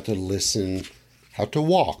see, how to listen, how to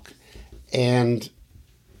walk. And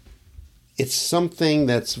it's something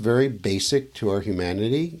that's very basic to our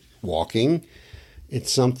humanity, walking.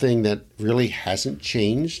 It's something that really hasn't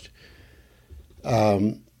changed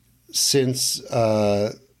since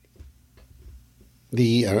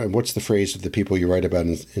what's the phrase of the people you write about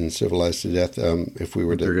in Civilized to Death? If we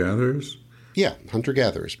were to Hunter-gatherers? Yeah,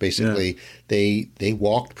 hunter-gatherers. Basically, they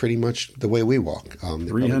walked pretty much the way we walk.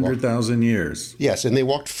 300,000 years. Yes, and they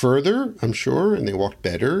walked further, I'm sure, and they walked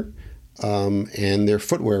better. And their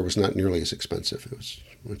footwear was not nearly as expensive. It was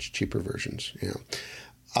much cheaper versions.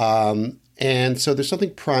 Yeah. And so there's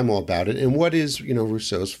something primal about it. And what is,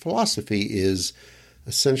 Rousseau's philosophy is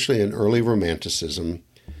essentially an early romanticism.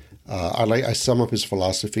 I sum up his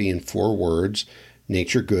philosophy in 4 words: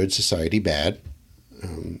 nature good, society bad.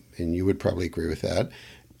 And you would probably agree with that.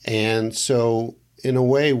 And so, in a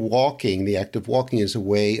way, walking, the act of walking, is a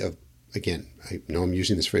way of, again, I know I'm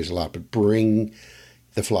using this phrase a lot, but bring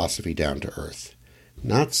the philosophy down to earth.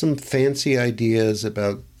 Not some fancy ideas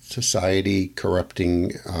about society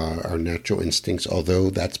corrupting our natural instincts, although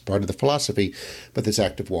that's part of the philosophy, but this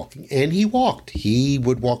act of walking. And he walked. He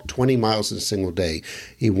would walk 20 miles in a single day.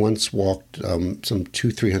 He once walked some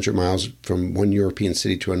 200-300 miles from one European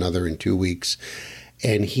city to another in 2 weeks.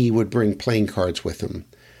 And he would bring playing cards with him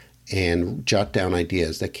and jot down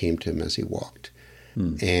ideas that came to him as he walked.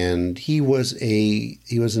 And he was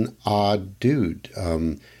an odd dude.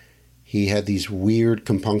 He had these weird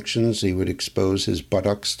compunctions. He would expose his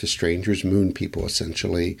buttocks to strangers, moon people,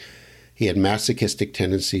 essentially. He had masochistic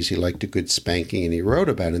tendencies. He liked a good spanking, and he wrote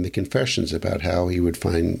about in the Confessions about how he would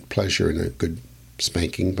find pleasure in a good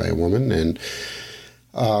spanking by a woman. And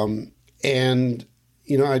all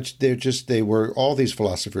these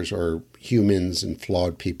philosophers are humans and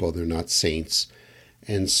flawed people. They're not saints.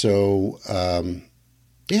 And so,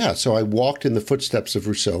 so I walked in the footsteps of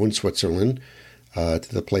Rousseau in Switzerland, to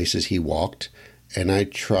the places he walked, and I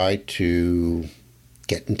tried to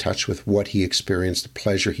get in touch with what he experienced, the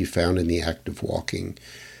pleasure he found in the act of walking.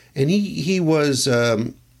 And he was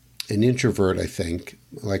an introvert, I think,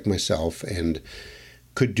 like myself, and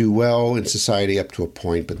could do well in society up to a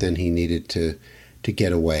point, but then he needed to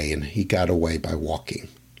get away, and he got away by walking.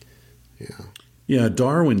 Yeah,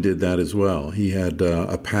 Darwin did that as well. He had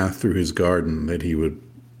a path through his garden that he would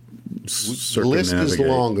the list is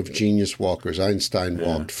long of genius walkers. Einstein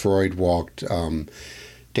walked, Freud walked,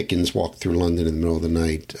 Dickens walked through London in the middle of the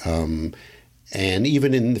night. And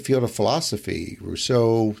even in the field of philosophy,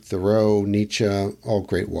 Rousseau, Thoreau, Nietzsche, all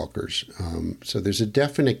great walkers. So there's a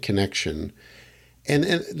definite connection. And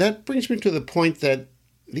that brings me to the point that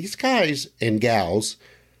these guys and gals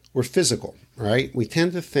were physical, right? We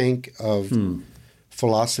tend to think of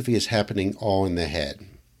philosophy as happening all in the head.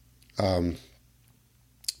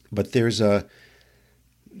 But there's a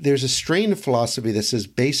strain of philosophy that says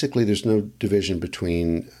basically there's no division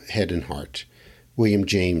between head and heart. William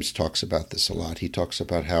James talks about this a lot. He talks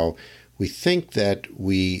about how we think that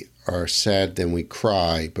we are sad, then we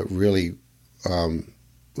cry, but really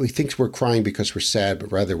we think we're crying because we're sad,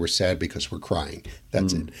 but rather we're sad because we're crying.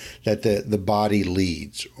 That's it. That the body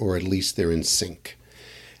leads, or at least they're in sync.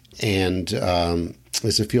 And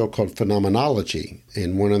there's a field called phenomenology,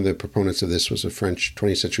 and one of the proponents of this was a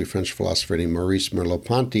 20th century French philosopher named Maurice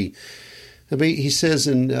Merleau-Ponty. He says,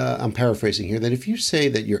 and I'm paraphrasing here, that if you say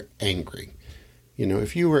that you're angry,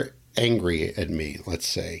 if you were angry at me, let's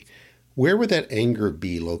say, where would that anger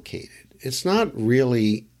be located? It's not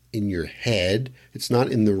really in your head. It's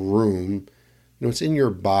not in the room. It's in your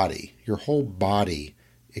body. Your whole body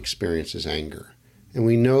experiences anger. And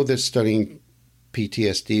we know that studying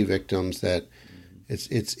PTSD victims that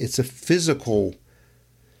it's a physical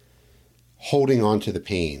holding on to the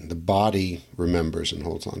pain. The body remembers and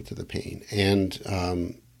holds on to the pain. And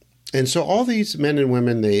so all these men and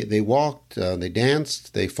women, they walked, they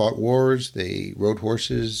danced, they fought wars, they rode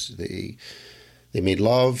horses, they made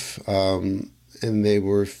love, and they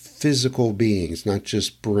were physical beings, not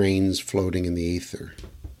just brains floating in the ether.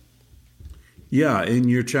 Yeah, in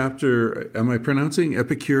your chapter, am I pronouncing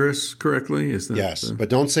Epicurus correctly? Is that yes, but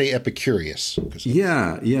don't say Epicurious.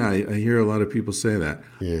 Yeah, I hear a lot of people say that.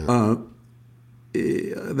 Yeah.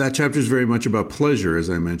 That chapter is very much about pleasure, as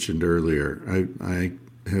I mentioned earlier. I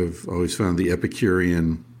have always found the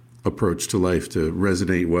Epicurean approach to life to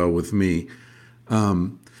resonate well with me.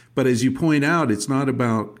 But as you point out, it's not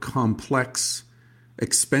about complex,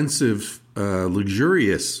 expensive,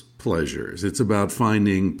 luxurious pleasures. It's about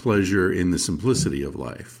finding pleasure in the simplicity of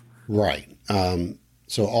life. Right.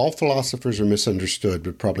 So all philosophers are misunderstood,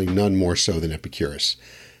 but probably none more so than Epicurus.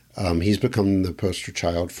 He's become the poster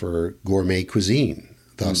child for gourmet cuisine,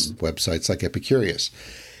 thus websites like Epicurious.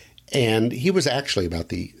 And he was actually about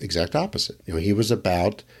the exact opposite. He was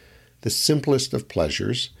about the simplest of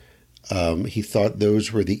pleasures. He thought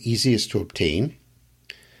those were the easiest to obtain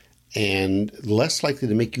and less likely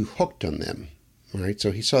to make you hooked on them. Right,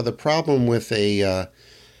 so he saw the problem with a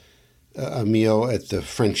meal at the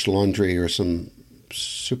French Laundry or some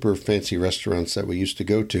super fancy restaurants that we used to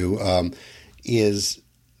go to, is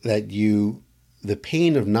that the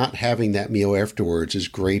pain of not having that meal afterwards is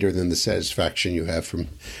greater than the satisfaction you have from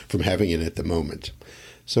having it at the moment.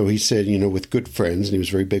 So he said, with good friends, and he was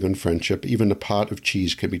very big on friendship, even a pot of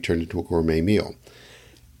cheese could be turned into a gourmet meal.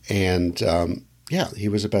 And he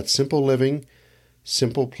was about simple living,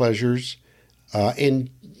 simple pleasures, and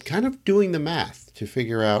kind of doing the math to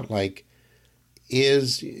figure out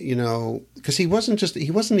because he wasn't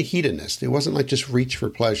a hedonist. It wasn't like just reach for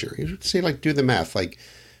pleasure. He would say do the math.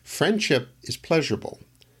 Friendship is pleasurable,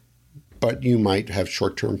 but you might have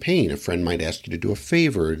short-term pain. A friend might ask you to do a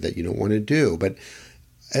favor that you don't want to do. But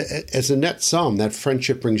as a net sum, that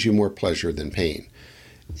friendship brings you more pleasure than pain.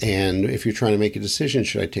 And if you're trying to make a decision,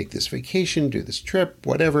 should I take this vacation, do this trip,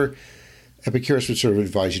 whatever, Epicurus would sort of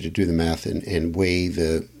advise you to do the math and weigh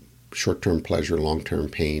the short-term pleasure, long-term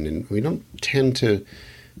pain. And we don't tend to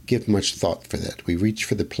give much thought for that. We reach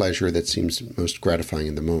for the pleasure that seems most gratifying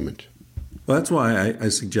in the moment. Well, that's why I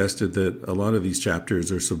suggested that a lot of these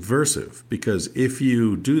chapters are subversive, because if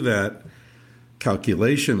you do that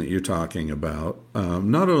calculation that you're talking about,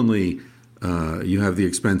 not only you have the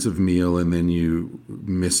expensive meal and then you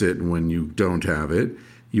miss it when you don't have it,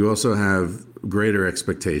 you also have greater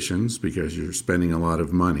expectations because you're spending a lot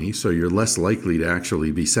of money, so you're less likely to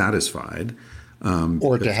actually be satisfied.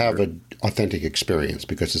 Or to have an authentic experience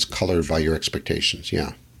because it's colored by your expectations,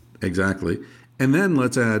 yeah. Exactly. And then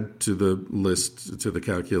let's add to the list, to the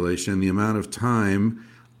calculation, the amount of time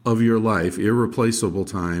of your life, irreplaceable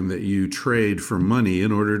time, that you trade for money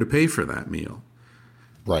in order to pay for that meal.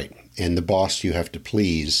 Right. And the boss you have to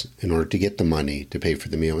please in order to get the money to pay for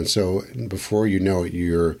the meal. And so before you know it,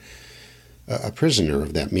 you're a prisoner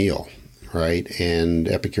of that meal, right? And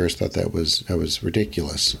Epicurus thought that was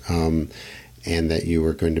ridiculous, and that you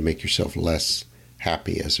were going to make yourself less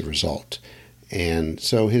happy as a result. And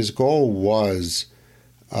so his goal was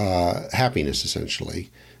happiness, essentially.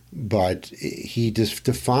 But he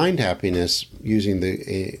defined happiness using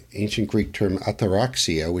the ancient Greek term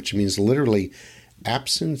ataraxia, which means literally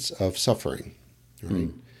absence of suffering. Right?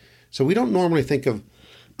 So we don't normally think of,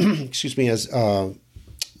 as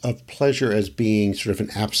of pleasure as being sort of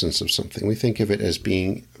an absence of something. We think of it as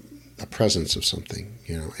being a presence of something,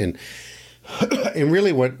 And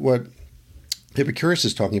really, what Epicurus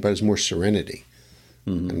is talking about is more serenity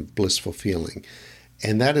and blissful feeling,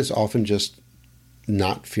 and that is often just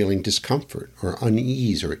not feeling discomfort or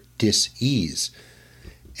unease or dis-ease.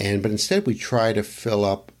 But instead we try to fill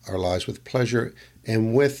up our lives with pleasure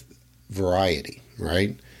and with variety,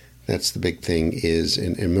 right? That's the big thing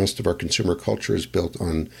and most of our consumer culture is built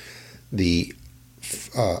on the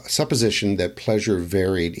supposition that pleasure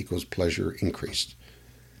varied equals pleasure increased.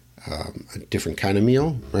 A different kind of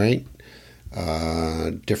meal, right?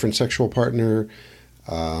 Different sexual partner,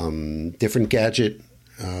 different gadget,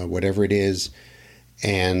 whatever it is.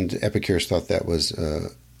 And Epicurus thought that was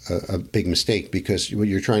a big mistake, because what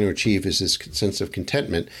you're trying to achieve is this sense of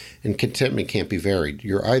contentment, and contentment can't be varied.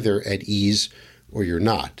 You're either at ease or you're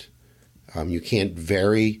not. You can't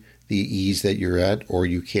vary the ease that you're at, or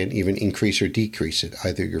you can't even increase or decrease it.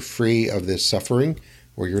 Either you're free of this suffering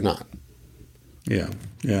or you're not. Yeah.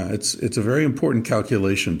 It's a very important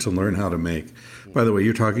calculation to learn how to make. By the way,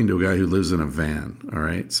 you're talking to a guy who lives in a van, all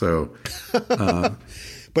right? So,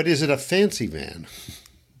 but is it a fancy van?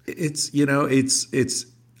 It's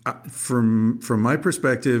from my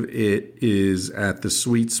perspective, it is at the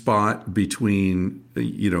sweet spot between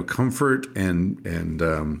comfort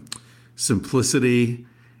and simplicity.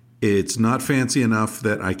 It's not fancy enough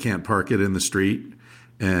that I can't park it in the street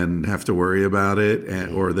and have to worry about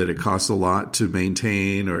it, or that it costs a lot to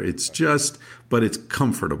maintain, but it's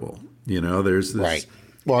comfortable. There's this. Right.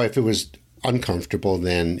 Well, if it was uncomfortable,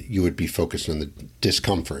 then you would be focused on the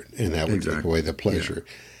discomfort, and that would take away the pleasure.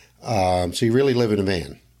 Yeah. So you really live in a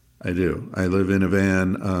van. I do. I live in a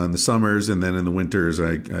van in the summers, and then in the winters,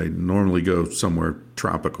 I normally go somewhere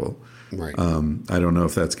tropical. Right. I don't know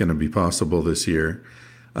if that's going to be possible this year.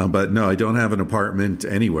 But no, I don't have an apartment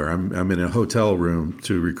anywhere. I'm in a hotel room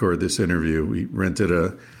to record this interview. We rented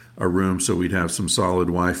a room so we'd have some solid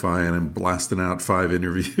Wi-Fi, and I'm blasting out 5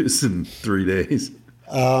 interviews in 3 days.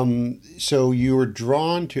 So you were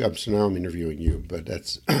drawn to. So now I'm interviewing you, but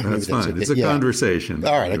that's fine. It's a conversation.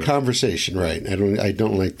 All right, a conversation. Right. I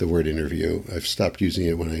don't like the word interview. I've stopped using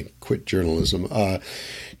it when I quit journalism.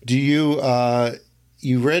 Do you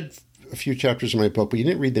read a few chapters of my book, but you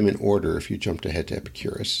didn't read them in order if you jumped ahead to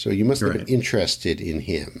Epicurus. So you must have been interested in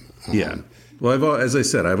him. Yeah. Well, as I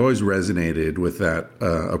said, I've always resonated with that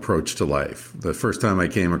approach to life. The first time I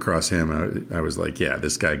came across him, I was like, yeah,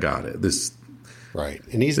 this guy got it. Right.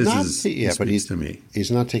 And he's not, but he's to me.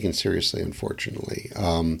 He's not taken seriously, unfortunately.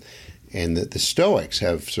 And the Stoics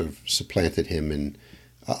have sort of supplanted him. And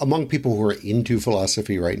among people who are into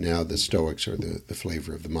philosophy right now, the Stoics are the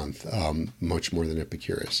flavor of the month, much more than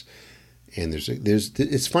Epicurus. And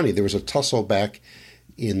it's funny, there was a tussle back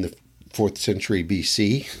in the 4th century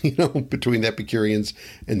BC, between the Epicureans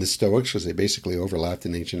and the Stoics, because they basically overlapped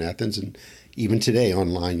in ancient Athens. And even today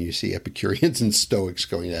online, you see Epicureans and Stoics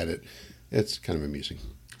going at it. It's kind of amusing.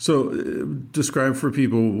 So describe for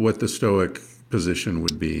people what the Stoic position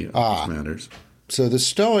would be on these matters. So the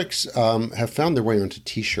Stoics have found their way onto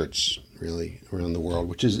T-shirts, really, around the world,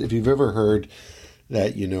 which is, if you've ever heard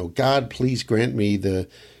that, God, please grant me the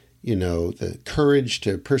courage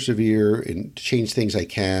to persevere and to change things I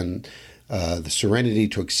can, the serenity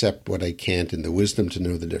to accept what I can't, and the wisdom to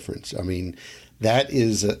know the difference. I mean, that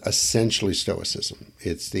is essentially Stoicism.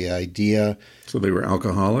 It's the idea. So they were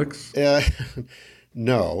alcoholics?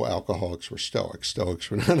 No, alcoholics were Stoics. Stoics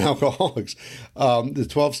were not alcoholics. The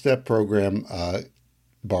 12-step program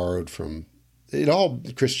borrowed from it. All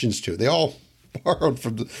Christians too. They all borrowed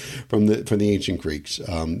from the ancient Greeks.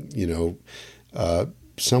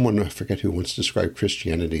 Someone, I forget who, once described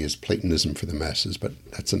Christianity as Platonism for the masses, but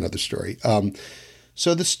that's another story.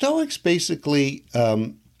 So the Stoics basically,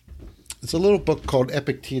 it's a little book called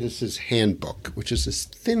Epictetus's Handbook, which is this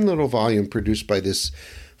thin little volume produced by this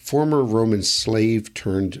former Roman slave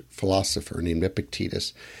turned philosopher named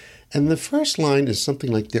Epictetus. And the first line is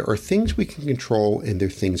something like, there are things we can control and there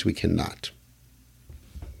are things we cannot.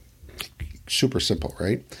 Super simple,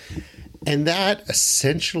 right? And that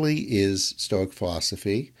essentially is Stoic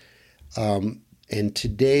philosophy. And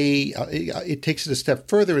today it takes it a step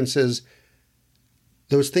further and says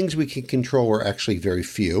those things we can control are actually very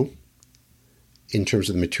few in terms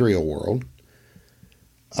of the material world.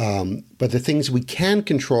 But the things we can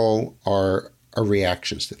control are our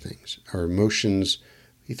reactions to things, our emotions.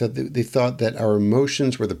 They thought that our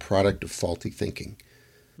emotions were the product of faulty thinking.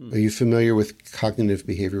 Are you familiar with cognitive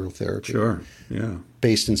behavioral therapy? Sure, yeah.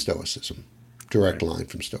 Based in Stoicism, direct line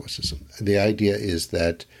from Stoicism. The idea is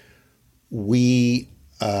that we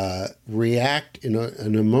react in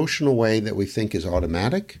an emotional way that we think is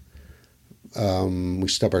automatic. We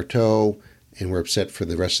stub our toe and we're upset for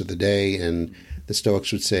the rest of the day. And the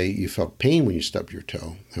Stoics would say you felt pain when you stubbed your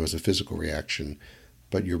toe. That was a physical reaction.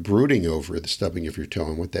 But you're brooding over the stubbing of your toe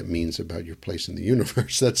and what that means about your place in the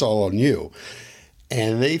universe. That's all on you.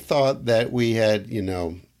 And they thought that we had,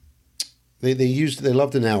 they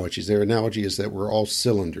loved analogies. Their analogy is that we're all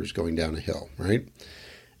cylinders going down a hill, right?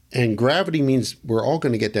 And gravity means we're all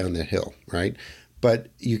going to get down that hill, right? But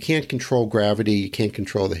you can't control gravity, you can't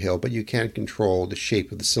control the hill, but you can control the shape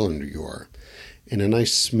of the cylinder you are. And a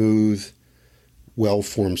nice, smooth,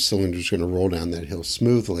 well-formed cylinder is going to roll down that hill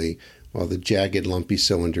smoothly, while the jagged, lumpy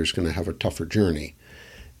cylinder is going to have a tougher journey.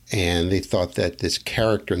 And they thought that this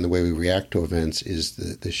character and the way we react to events is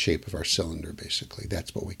the shape of our cylinder, basically.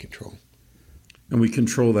 That's what we control. And we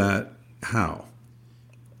control that how?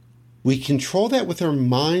 We control that with our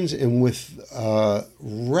minds and with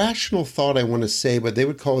rational thought, I want to say, but they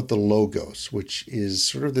would call it the logos, which is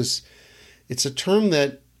sort of this, it's a term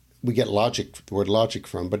that we get the word logic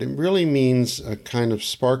from, but it really means a kind of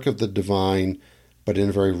spark of the divine, but in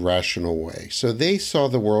a very rational way. So they saw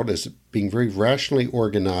the world as being very rationally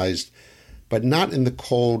organized, but not in the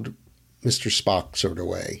cold Mr. Spock sort of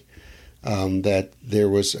way, that there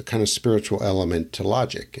was a kind of spiritual element to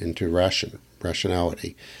logic and to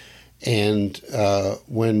rationality. And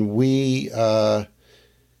when we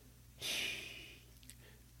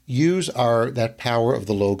use that power of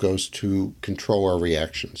the logos to control our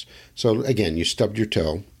reactions. So again, you stubbed your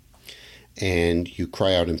toe and you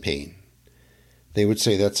cry out in pain. They would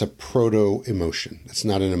say that's a proto-emotion. That's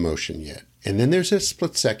not an emotion yet. And then there's a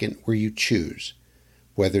split second where you choose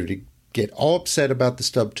whether to get all upset about the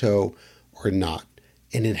stubbed toe or not.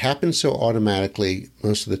 And it happens so automatically,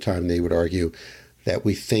 most of the time they would argue, that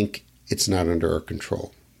we think it's not under our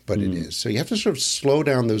control, but it is. So you have to sort of slow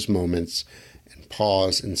down those moments and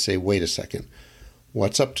pause and say, wait a second,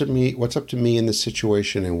 what's up to me in this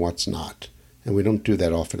situation and what's not? And we don't do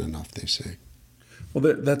that often enough, they say.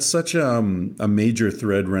 Well, that's such a major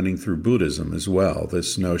thread running through Buddhism as well,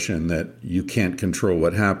 this notion that you can't control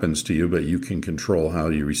what happens to you, but you can control how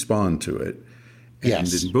you respond to it.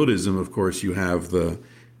 Yes. And in Buddhism, of course, you have the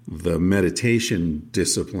meditation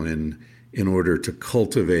discipline in order to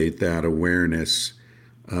cultivate that awareness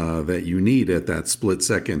that you need at that split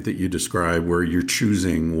second that you describe, where you're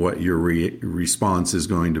choosing what your response is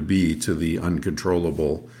going to be to the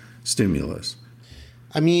uncontrollable stimulus.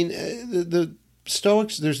 I mean, the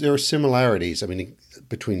Stoics, there are similarities. I mean,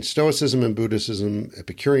 between Stoicism and Buddhism,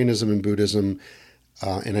 Epicureanism and Buddhism,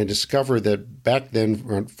 And I discovered that back then,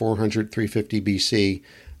 around 400, 350 BC,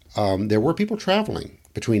 there were people traveling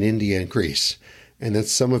between India and Greece, and that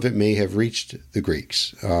some of it may have reached the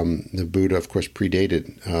Greeks. The Buddha, of course,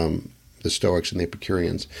 predated the Stoics and the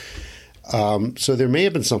Epicureans. So there may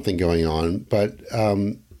have been something going on, but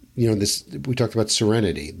this we talked about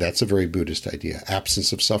serenity. That's a very Buddhist idea.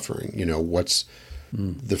 Absence of suffering. What's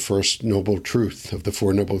the first noble truth of the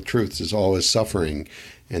Four Noble Truths is all is suffering,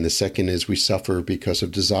 and the second is we suffer because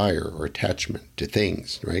of desire or attachment to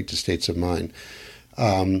things, right, to states of mind.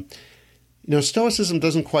 Stoicism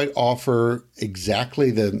doesn't quite offer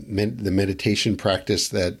exactly the meditation practice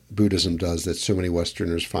that Buddhism does, that so many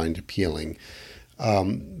Westerners find appealing,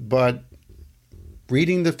 but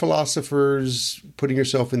reading the philosophers, putting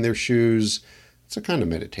yourself in their shoes, it's a kind of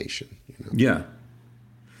meditation. Yeah.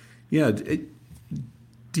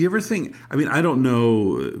 Do you ever think? I mean, I don't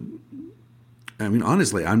know. I mean,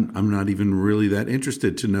 honestly, I'm not even really that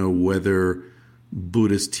interested to know whether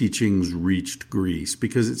Buddhist teachings reached Greece,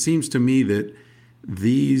 because it seems to me that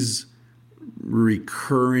these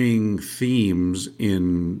recurring themes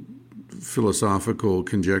in philosophical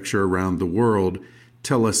conjecture around the world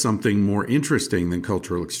tell us something more interesting than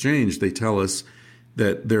cultural exchange. They tell us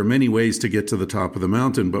that there are many ways to get to the top of the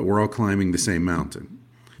mountain, but we're all climbing the same mountain.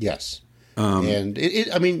 Yes. And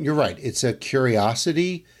you're right. It's a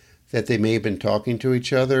curiosity that they may have been talking to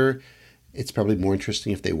each other. It's probably more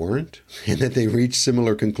interesting if they weren't, and that they reached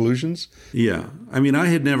similar conclusions. Yeah. I mean, I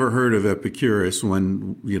had never heard of Epicurus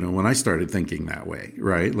when I started thinking that way,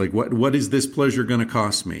 right? Like, what is this pleasure going to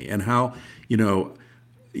cost me? And how,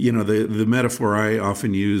 the metaphor I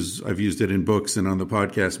often use, I've used it in books and on the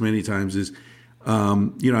podcast many times, is,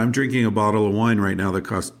 I'm drinking a bottle of wine right now that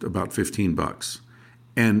costs about $15.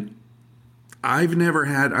 And I've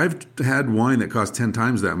had wine that cost 10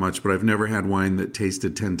 times that much, but I've never had wine that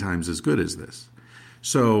tasted 10 times as good as this.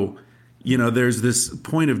 So, there's this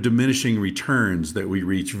point of diminishing returns that we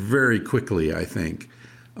reach very quickly, I think,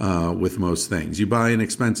 with most things. You buy an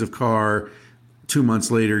expensive car, 2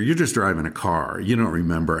 months later, you're just driving a car. You don't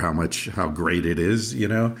remember how great it is,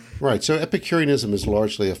 Right. So Epicureanism is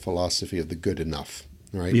largely a philosophy of the good enough.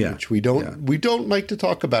 Right, yeah. Which we don't like to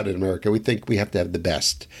talk about in America. We think we have to have the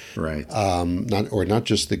best, right? Not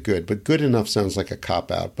just the good, but good enough sounds like a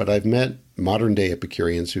cop out. But I've met modern day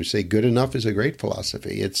Epicureans who say good enough is a great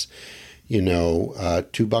philosophy. It's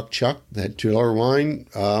 $2 Chuck, that $2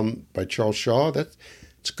 wine by Charles Shaw.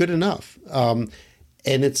 It's good enough. And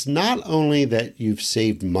it's not only that you've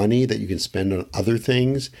saved money that you can spend on other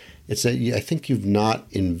things. It's that I think you've not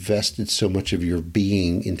invested so much of your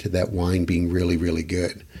being into that wine being really, really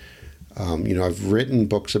good. I've written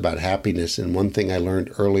books about happiness, and one thing I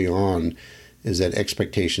learned early on is that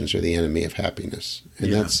expectations are the enemy of happiness.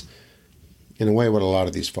 And that's, in a way, what a lot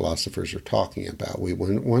of these philosophers are talking about.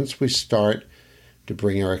 Once we start to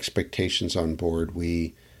bring our expectations on board,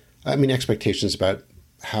 expectations about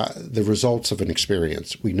the results of an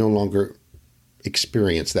experience, we no longer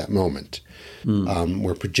experience that moment.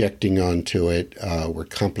 We're projecting onto it. We're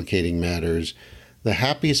complicating matters. The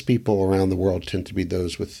happiest people around the world tend to be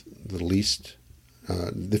those with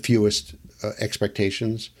the fewest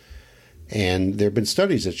expectations. And there have been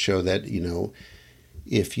studies that show that,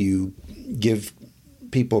 if you give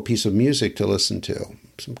people a piece of music to listen to,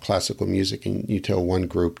 some classical music, and you tell one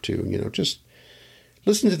group to, just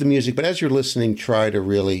listen to the music, but as you're listening, try to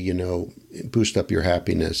really, boost up your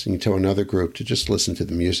happiness. And you tell another group to just listen to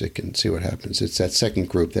the music and see what happens. It's that second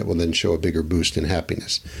group that will then show a bigger boost in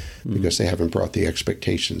happiness because they haven't brought the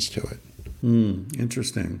expectations to it.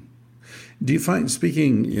 Interesting. Do you find,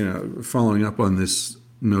 following up on this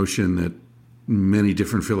notion that many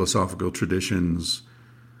different philosophical traditions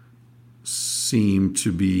seem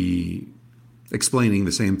to be explaining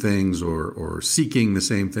the same things or seeking the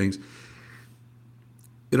same things,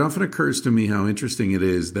 it often occurs to me how interesting it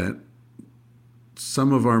is that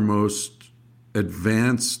some of our most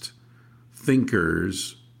advanced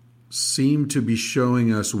thinkers seem to be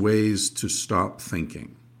showing us ways to stop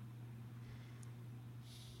thinking.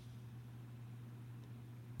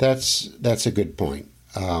 That's a good point.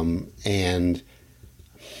 And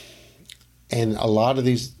a lot of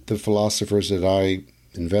the philosophers that I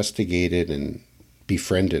investigated and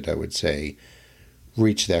befriended, I would say,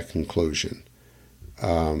 reached that conclusion.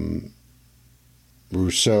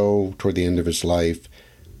 Rousseau, toward the end of his life,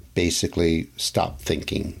 basically stopped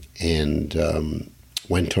thinking and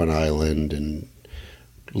went to an island and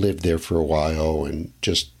lived there for a while and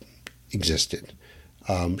just existed.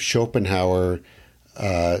 Schopenhauer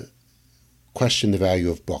questioned the value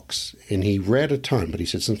of books, and he read a ton, but he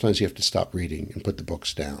said sometimes you have to stop reading and put the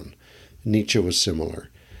books down. Nietzsche was similar.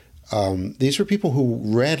 these were people who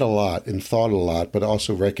read a lot and thought a lot, but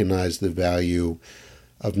also recognized the value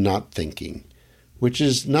of not thinking, which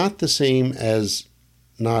is not the same as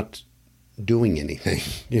not doing anything,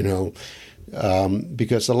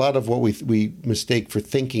 because a lot of what we mistake for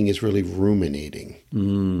thinking is really ruminating,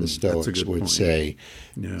 the Stoics would say.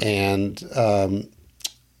 Yeah. And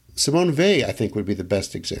Simone Weil, I think, would be the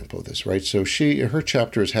best example of this, right? So her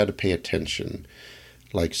chapter is How to Pay Attention,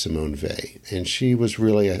 like Simone Weil. And she was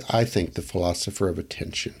really, I think, the philosopher of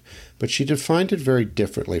attention. But she defined it very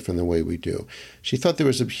differently from the way we do. She thought there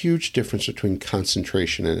was a huge difference between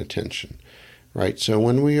concentration and attention, right? So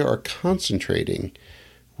when we are concentrating,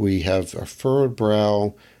 we have a furrowed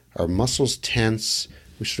brow, our muscles tense,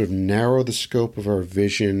 we sort of narrow the scope of our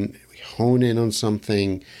vision, we hone in on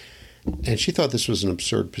something. And she thought this was an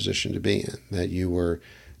absurd position to be in, that you were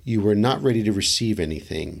not ready to receive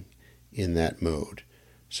anything in that mode.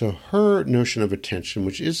 So her notion of attention,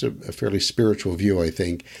 which is a fairly spiritual view, I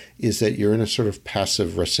think, is that you're in a sort of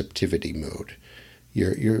passive receptivity mode.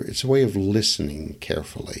 It's a way of listening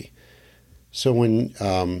carefully. So when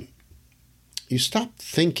you stop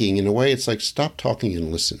thinking, in a way, it's like stop talking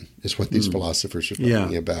and listen, is what these philosophers are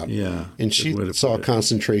talking about. Yeah. And she saw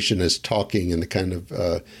concentration as talking, and the kind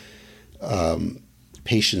of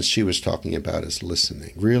patience she was talking about as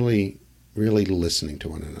listening, really, really listening to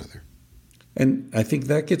one another. And I think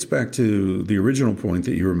that gets back to the original point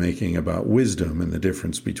that you were making about wisdom and the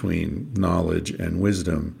difference between knowledge and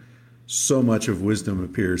wisdom. So much of wisdom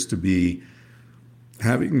appears to be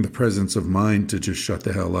having the presence of mind to just shut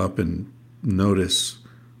the hell up and notice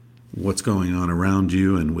what's going on around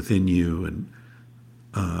you and within you, and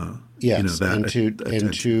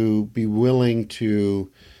and to be willing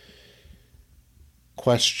to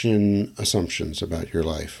question assumptions about your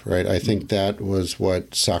life, right? I think that was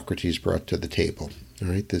what Socrates brought to the table,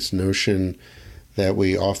 right? This notion that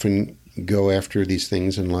we often go after these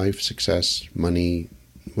things in life, success, money,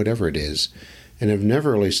 whatever it is, and have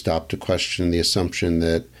never really stopped to question the assumption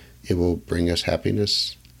that it will bring us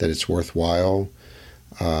happiness, that it's worthwhile.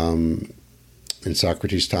 In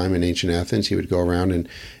Socrates' time in ancient Athens, he would go around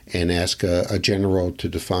and ask a general to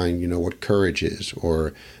define, what courage is,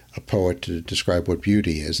 or a poet to describe what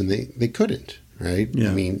beauty is, and they couldn't, right? Yeah.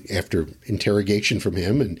 I mean, after interrogation from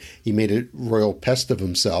him, and he made a royal pest of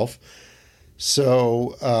himself.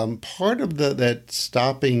 So part of that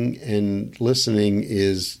stopping and listening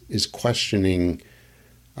is questioning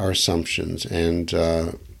our assumptions and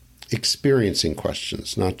experiencing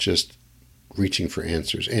questions, not just reaching for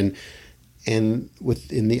answers. And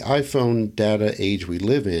within the iPhone data age we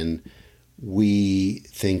live in, we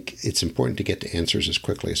think it's important to get to answers as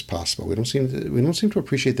quickly as possible. We don't seem to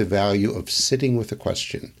appreciate the value of sitting with a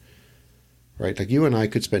question, right? Like you and I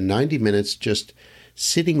could spend 90 minutes just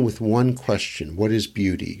sitting with one question: what is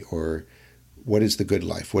beauty, or what is the good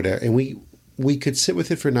life, whatever. And we could sit with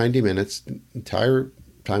it for 90 minutes, the entire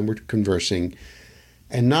time we're conversing,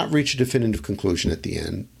 and not reach a definitive conclusion at the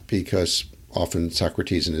end, because often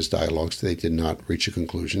Socrates in his dialogues, they did not reach a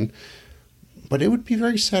conclusion. But it would be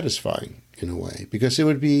very satisfying in a way, because it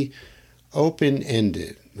would be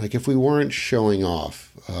open-ended. Like if we weren't showing off,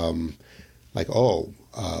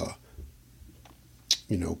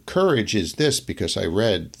 courage is this because I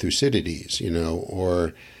read Thucydides,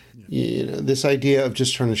 or this idea of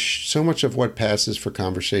just trying to so much of what passes for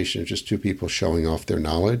conversation is just two people showing off their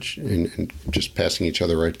knowledge and just passing each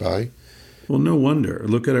other right by. Well, no wonder.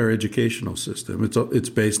 Look at our educational system. It's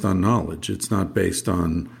based on knowledge. It's not based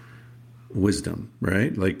on wisdom,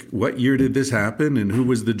 right? Like, what year did this happen, and who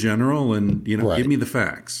was the general, and right. Give me the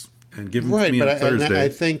facts and give them to me on Thursday. I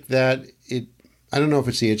think that I don't know if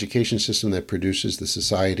it's the education system that produces the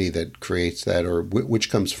society that creates that, or which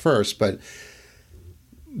comes first, but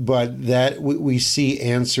that we see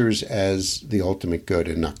answers as the ultimate good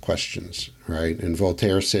and not questions, right? And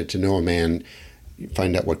Voltaire said, to know a man,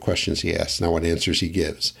 find out what questions he asks, not what answers he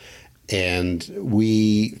gives. And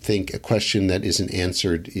we think a question that isn't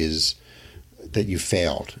answered is that you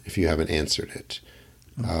failed if you haven't answered it.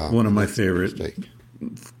 One of my favorite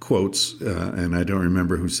quotes, and I don't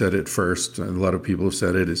remember who said it first, a lot of people have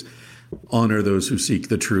said it, is honor those who seek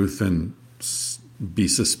the truth and be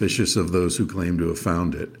suspicious of those who claim to have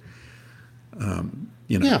found it. I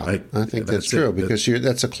think that's true, because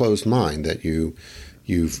that's a closed mind, that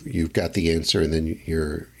you've got the answer and then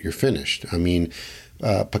you're finished. I mean,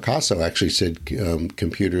 Picasso actually said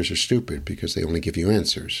computers are stupid because they only give you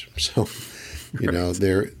answers. So, there's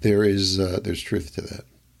truth to that.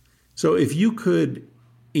 So if you could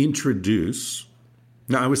introduce,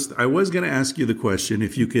 now I was going to ask you the question,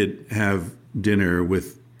 if you could have dinner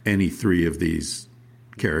with any three of these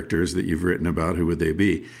characters that you've written about, who would they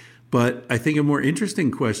be? But I think a more interesting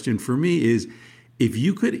question for me is if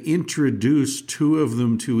you could introduce two of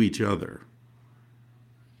them to each other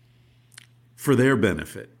for their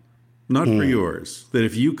benefit, not for yours, that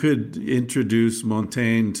if you could introduce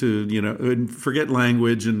Montaigne to, and forget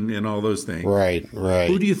language and all those things. Right.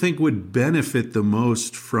 Who do you think would benefit the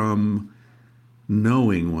most from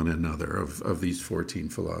knowing one another of these 14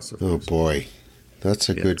 philosophers? Oh, boy. That's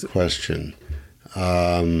a good question.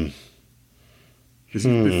 Because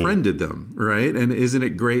you befriended them, right? And isn't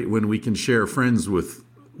it great when we can share friends with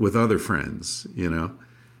other friends,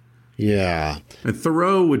 Yeah. And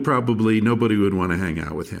Thoreau nobody would want to hang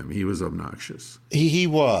out with him. He was obnoxious. He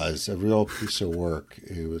was a real piece of work,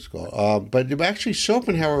 he was called. But actually,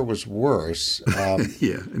 Schopenhauer was worse.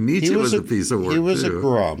 Yeah, and Nietzsche was a piece of work, He was too. a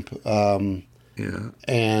grump. Yeah.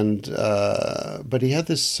 And, but he had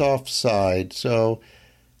this soft side. So,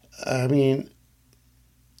 I mean,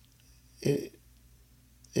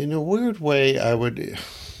 in a weird way, I would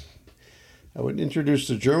introduce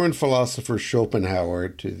the German philosopher Schopenhauer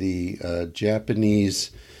to the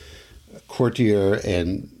Japanese courtier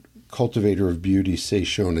and cultivator of beauty Sei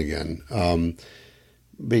Shonagon,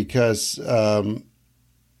 because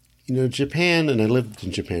Japan, and I lived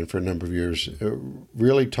in Japan for a number of years,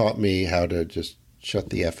 really taught me how to just shut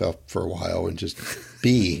the F up for a while and just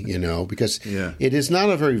be, because it is not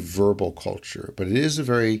a very verbal culture, but it is a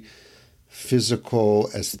very physical,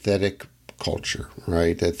 aesthetic culture,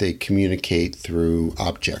 right? That they communicate through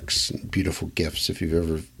objects and beautiful gifts. If you've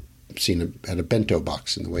ever seen at a bento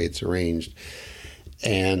box and the way it's arranged.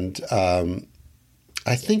 And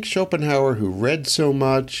I think Schopenhauer, who read so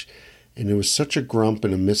much and who was such a grump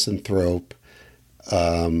and a misanthrope,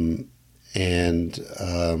 but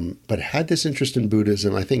had this interest in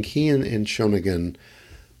Buddhism, I think he and Shonagon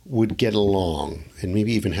would get along and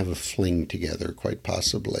maybe even have a fling together, quite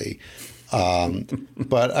possibly.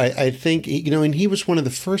 But I think, and he was one of the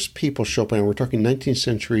first people, Schopenhauer, we're talking 19th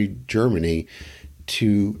century Germany,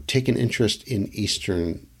 to take an interest in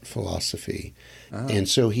Eastern philosophy. Oh. And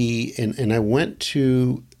so I went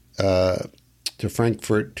to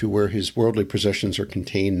Frankfurt, to where his worldly possessions are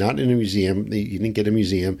contained, not in a museum. He didn't get a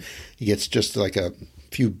museum. He gets just like a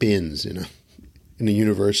few bins in a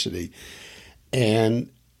university. And,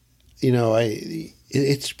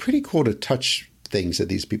 it's pretty cool to touch things that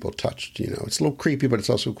these people touched. It's a little creepy, but it's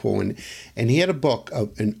also cool. And he had a book,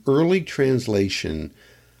 an early translation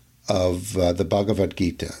of the Bhagavad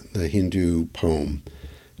Gita, the Hindu poem,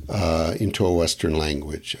 into a Western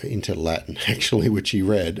language, into Latin, actually, which he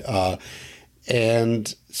read.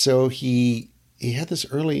 And so he had this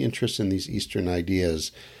early interest in these Eastern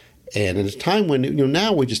ideas. And at a time when,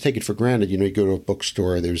 now we just take it for granted. You go to a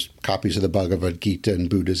bookstore, there's copies of the Bhagavad Gita in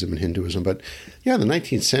Buddhism and Hinduism. But yeah, the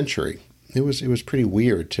 19th century, it was pretty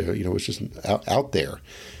weird to, it was just out there.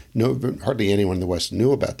 Hardly anyone in the West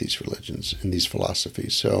knew about these religions and these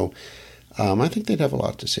philosophies. So I think they'd have a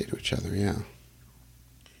lot to say to each other, yeah.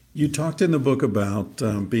 You talked in the book about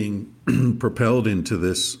being propelled into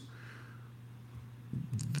this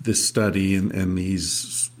study and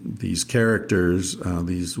these characters,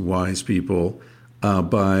 these wise people,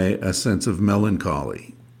 by a sense of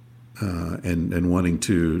melancholy. And wanting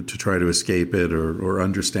to try to escape it or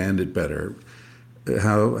understand it better.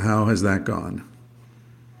 How has that gone?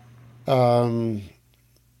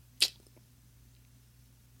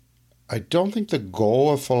 I don't think the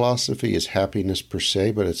goal of philosophy is happiness per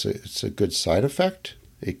se, but it's a good side effect.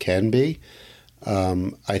 It can be.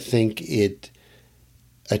 I think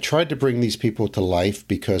I tried to bring these people to life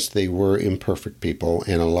because they were imperfect people,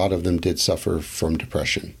 and a lot of them did suffer from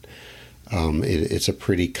depression. It's a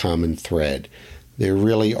pretty common thread. There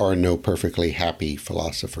really are no perfectly happy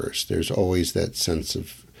philosophers. There's always that sense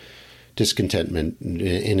of discontentment, and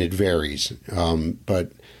it varies.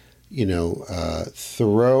 But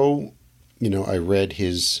Thoreau, I read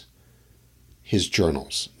his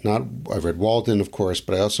journals. I read Walden, of course,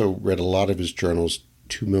 but I also read a lot of his journals,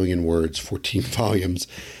 2 million words, 14 volumes.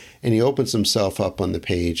 And he opens himself up on the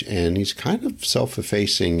page, and he's kind of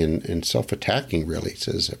self-effacing and self-attacking, really. He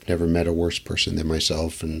says, I've never met a worse person than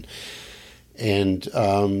myself. And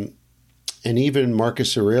even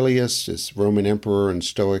Marcus Aurelius, this Roman emperor and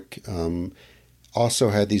Stoic, also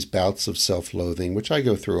had these bouts of self-loathing, which I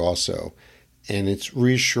go through also. And it's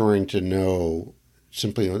reassuring to know,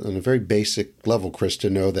 simply on a very basic level, Chris,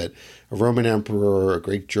 to know that a Roman emperor, a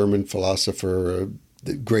great German philosopher,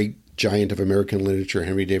 the great giant of American literature,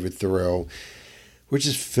 Henry David Thoreau, which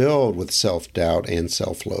is filled with self-doubt and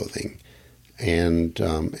self-loathing, and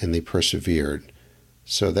they persevered.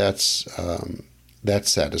 So that's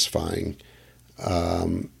satisfying,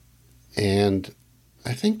 and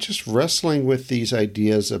I think just wrestling with these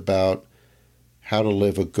ideas about how to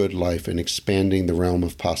live a good life and expanding the realm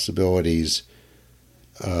of possibilities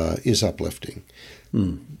is uplifting.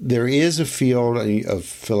 There is a field of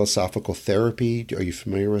philosophical therapy. Are you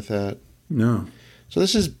familiar with that? No. So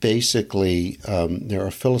this is basically, there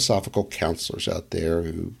are philosophical counselors out there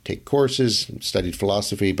who take courses, studied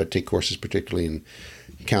philosophy, but take courses particularly in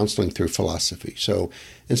counseling through philosophy. So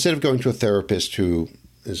instead of going to a therapist who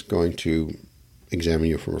is going to examine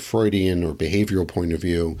you from a Freudian or behavioral point of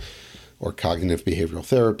view or cognitive behavioral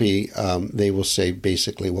therapy, they will say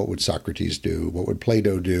basically, what would Socrates do? What would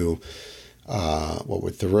Plato do? What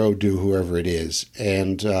would Thoreau do? Whoever it is.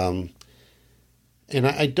 And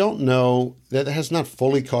I don't know, that has not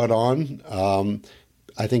fully caught on.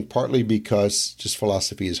 I think partly because just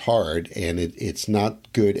philosophy is hard and it's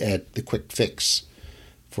not good at the quick fix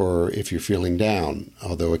for if you're feeling down,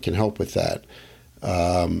 although it can help with that.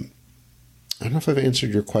 I don't know if I've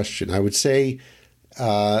answered your question. I would say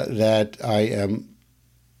that I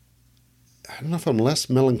don't know if I'm less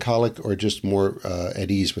melancholic or just more at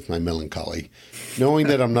ease with my melancholy, knowing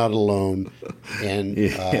that I'm not alone and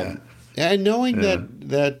and knowing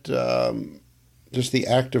that just the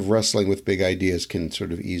act of wrestling with big ideas can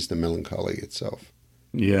sort of ease the melancholy itself.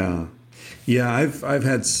 Yeah. I've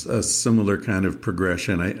had a similar kind of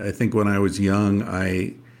progression. I think when I was young,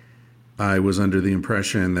 I was under the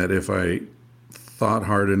impression that if I thought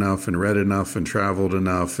hard enough and read enough and traveled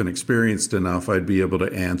enough and experienced enough, I'd be able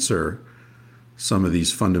to answer some of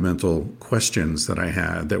these fundamental questions that I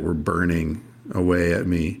had that were burning away at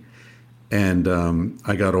me. And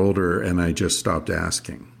I got older and I just stopped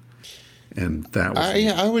asking. And that was...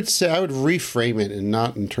 I would say I would reframe it, and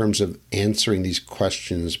not in terms of answering these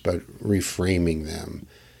questions, but reframing them.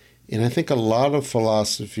 And I think a lot of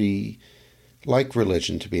philosophy, like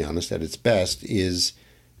religion, to be honest, at its best, is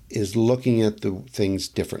looking at the things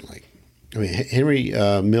differently. I mean, Henry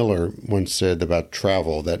Miller once said about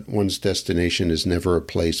travel that one's destination is never a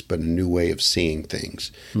place but a new way of seeing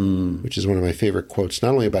things, which is one of my favorite quotes,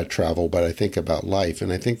 not only about travel, but I think about life.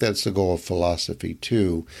 And I think that's the goal of philosophy,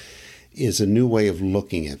 too, is a new way of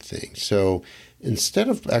looking at things. So instead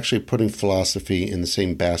of actually putting philosophy in the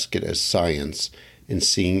same basket as science and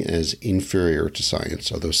seeing as inferior to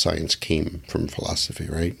science, although science came from philosophy,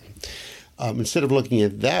 right? Instead of looking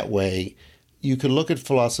at it that way, you could look at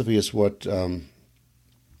philosophy as what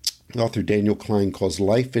author Daniel Klein calls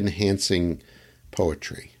life-enhancing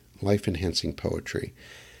poetry. Life-enhancing poetry.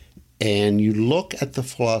 And you look at the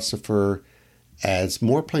philosopher as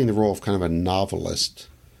more playing the role of kind of a novelist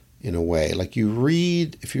in a way. Like if you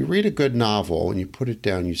read a good novel and you put it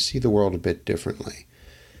down, you see the world a bit differently.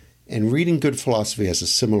 And reading good philosophy has a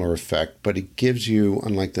similar effect, but it gives you,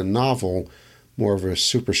 unlike the novel, more of a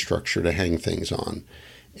superstructure to hang things on.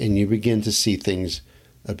 And you begin to see things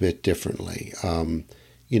a bit differently.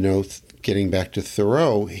 Getting back to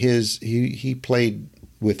Thoreau, he played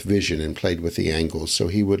with vision and played with the angles. So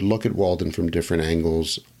he would look at Walden from different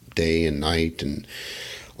angles, day and night, and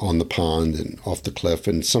on the pond and off the cliff.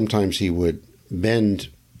 And sometimes he would bend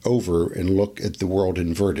over and look at the world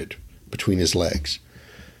inverted between his legs,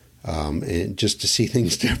 and just to see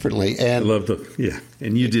things differently. And I love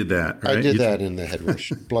and you did that, right? I did that, and the head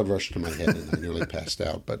blood rushed to my head, and I nearly passed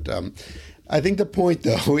out. But I think the point,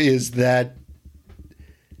 though, is that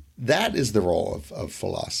is the role of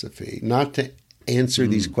philosophy, not to answer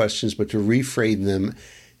these questions, but to reframe them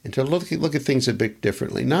and to look at things a bit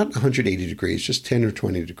differently. Not 180 degrees, just 10 or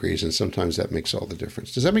 20 degrees, and sometimes that makes all the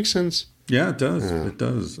difference. Does that make sense? Yeah, it does. It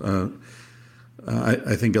does.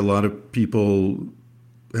 I think a lot of people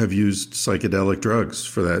have used psychedelic drugs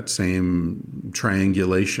for that same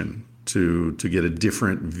triangulation to get a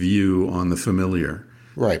different view on the familiar.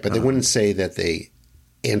 Right, but they wouldn't say that they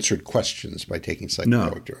answered questions by taking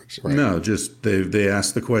psychedelic drugs. Right? No, just they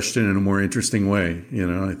asked the question in a more interesting way.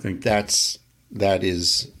 I think that's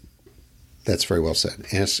very well said.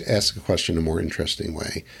 Ask a question in a more interesting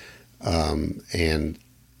way. And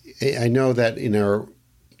I know that in our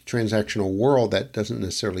transactional world, that doesn't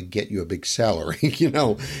necessarily get you a big salary,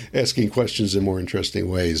 asking questions in more interesting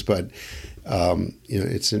ways. But,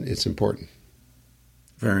 it's important.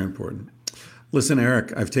 Very important. Listen,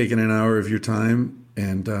 Eric, I've taken an hour of your time,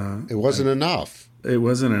 and it wasn't enough. It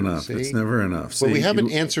wasn't enough. See? It's never enough. Well, we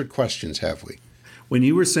haven't answered questions, have we? When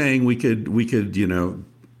you were saying we could,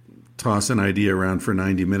 toss an idea around for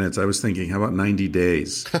 90 minutes, I was thinking, how about 90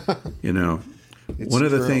 days? One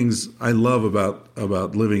of the things I love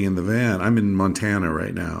about living in the van, I'm in Montana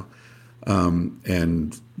right now.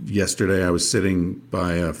 And yesterday I was sitting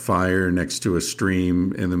by a fire next to a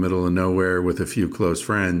stream in the middle of nowhere with a few close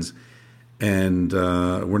friends. and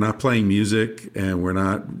we're not playing music, and we're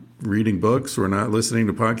not reading books, we're not listening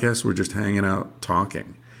to podcasts, we're just hanging out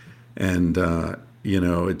talking. And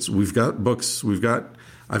we've got books,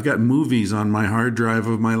 I've got movies on my hard drive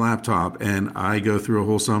of my laptop, and I go through a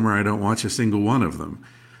whole summer, I don't watch a single one of them.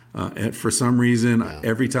 And for some reason,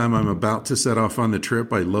 every time I'm about to set off on the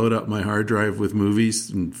trip, I load up my hard drive with movies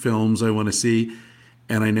and films I want to see,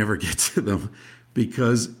 and I never get to them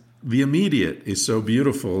because the immediate is so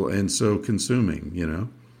beautiful and so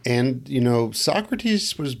consuming, And,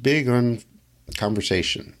 Socrates was big on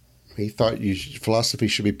conversation. He thought philosophy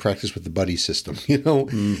should be practiced with the buddy system,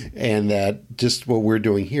 and that just what we're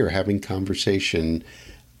doing here, having conversation,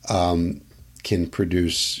 can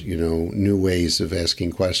produce, new ways of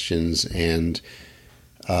asking questions. And,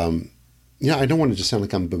 I don't want to just sound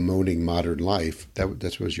like I'm bemoaning modern life.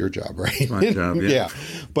 That was your job, right? My job, yeah. Yeah.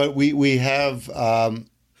 But we have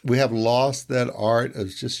lost that art of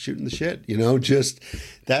just shooting the shit,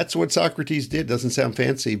 that's what Socrates did. Doesn't sound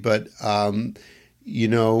fancy, but,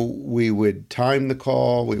 we would time the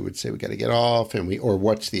call. We would say we got to get off, or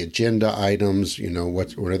what's the agenda items?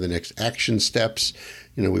 What are the next action steps?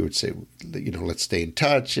 We would say, let's stay in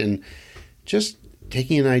touch, and just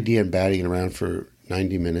taking an idea and batting it around for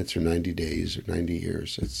 90 minutes or 90 days or 90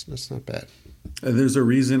 years. That's not bad. And there's a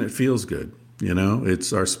reason it feels good.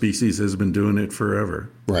 It's our species has been doing it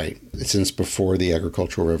forever. Right. Since before the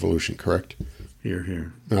agricultural revolution, correct? Here,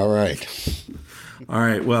 here. All right. All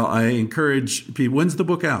right. Well, I encourage people. When's the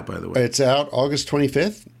book out, by the way? It's out August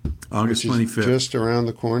 25th. August 25th. Just around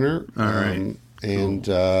the corner. All right. And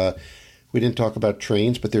we didn't talk about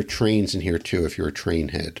trains, but there are trains in here, too, if you're a train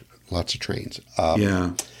head. Lots of trains.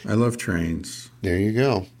 Yeah. I love trains. There you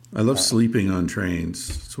go. I love sleeping on trains.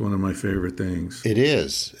 It's one of my favorite things. It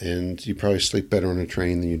is. And you probably sleep better on a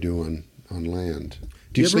train than you do on land.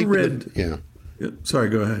 Do you sleep Yeah. Sorry,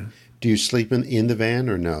 go ahead. Do you sleep in the van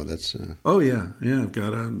or no? That's Oh yeah. I've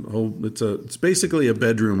got a whole. It's basically a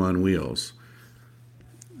bedroom on wheels.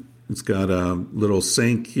 It's got a little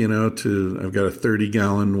sink, I've got a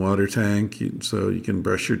 30-gallon water tank, so you can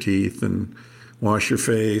brush your teeth and wash your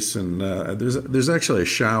face. And there's actually a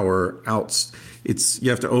shower out. You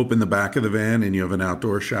have to open the back of the van, and you have an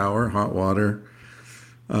outdoor shower, hot water.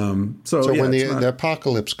 So when the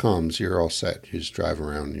apocalypse comes, you're all set. You just drive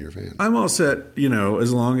around in your van. I'm all set,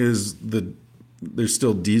 as long as there's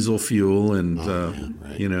still diesel fuel and,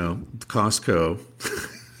 Costco.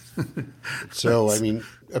 So,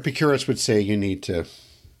 Epicurus would say you need to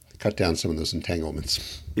cut down some of those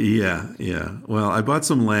entanglements. Yeah. Well, I bought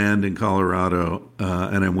some land in Colorado,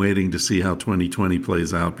 and I'm waiting to see how 2020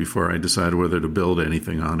 plays out before I decide whether to build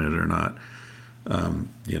anything on it or not.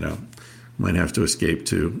 Might have to escape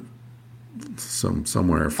to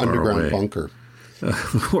somewhere far underground away. Bunker.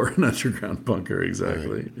 Or an underground bunker,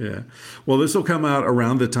 exactly. Right. Yeah. Well, this will come out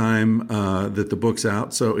around the time that the book's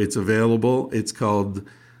out, so it's available. It's called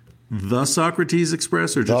The Socrates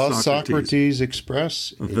Express, or just The Socrates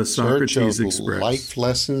Express. The Socrates Express. Life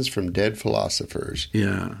lessons from dead philosophers.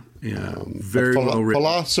 Yeah. Very well written.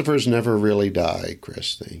 Philosophers never really die,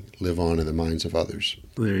 Chris. They live on in the minds of others.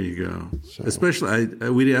 There you go. So. Especially,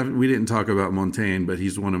 we didn't talk about Montaigne, but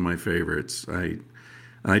he's one of my favorites. I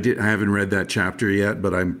haven't read that chapter yet,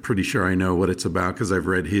 but I'm pretty sure I know what it's about because I've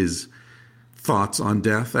read his thoughts on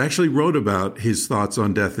death. I actually wrote about his thoughts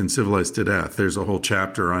on death in Civilized to Death. There's a whole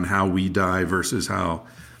chapter on how we die versus how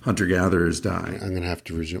hunter-gatherers die. I'm going to have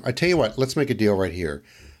to resume. I tell you what, let's make a deal right here.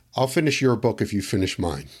 I'll finish your book if you finish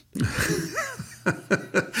mine.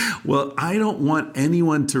 Well, I don't want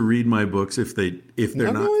anyone to read my books if they're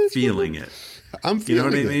not feeling it. I'm feeling it. You know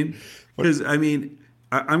what I mean? Because,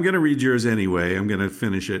 I'm going to read yours anyway. I'm going to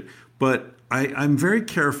finish it. But I'm very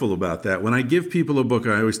careful about that. When I give people a book,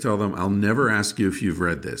 I always tell them, I'll never ask you if you've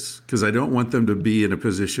read this, because I don't want them to be in a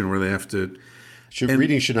position where they have to.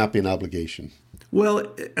 Reading should not be an obligation.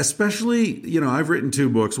 Well, especially, I've written 2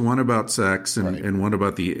 books, one about sex and one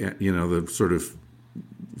about the sort of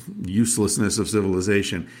uselessness of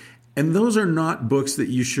civilization. And those are not books that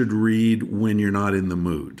you should read when you're not in the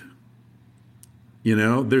mood.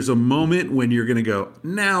 There's a moment when you're going to go,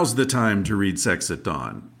 now's the time to read Sex at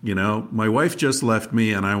Dawn. My wife just left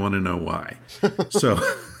me and I want to know why. So...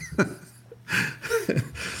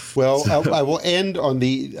 Well, I will end on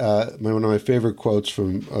one of my favorite quotes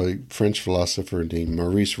from a French philosopher named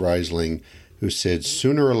Maurice Reisling, who said,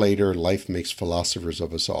 "Sooner or later, life makes philosophers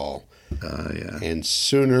of us all." Yeah. And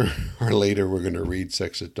sooner or later, we're going to read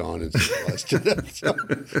Sex at Dawn and Civilized to Death. So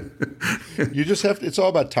you just have to, it's all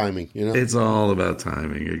about timing, It's all about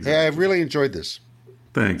timing, exactly. Yeah, I've really enjoyed this.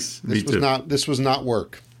 Thanks. Me too. This was not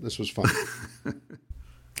work. This was fun.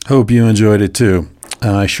 Hope you enjoyed it too.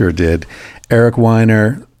 I sure did. Eric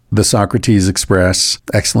Weiner, The Socrates Express.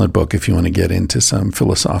 Excellent book if you want to get into some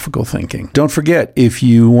philosophical thinking. Don't forget, if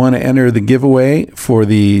you want to enter the giveaway for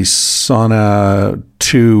the Sauna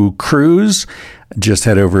 2 cruise, just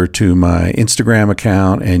head over to my Instagram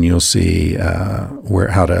account and you'll see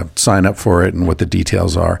how to sign up for it and what the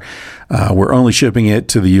details are. We're only shipping it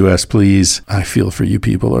to the U.S., please. I feel for you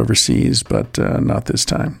people overseas, but not this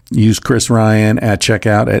time. Use Chris Ryan at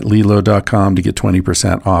checkout at Lelo.com to get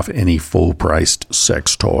 20% off any full-priced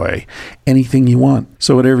sex toy. Anything you want.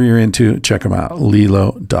 So whatever you're into, check them out.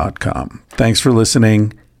 Lelo.com. Thanks for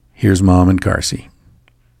listening. Here's Mom and Carsey.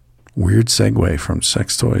 Weird segue from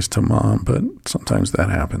sex toys to Mom, but sometimes that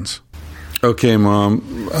happens. Okay,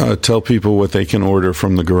 Mom, tell people what they can order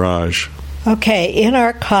from the garage. Okay, in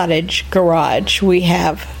our cottage garage, we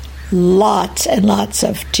have lots and lots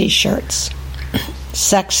of T-shirts.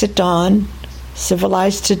 Sex at Dawn,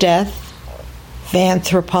 Civilized to Death,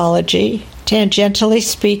 Vanthropology, Tangentially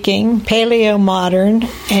Speaking, Paleo Modern,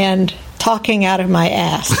 and Talking Out of My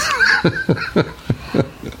Ass.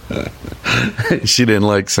 She didn't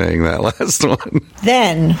like saying that last one.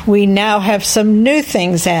 Then we now have some new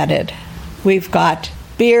things added. We've got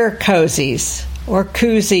beer cozies, or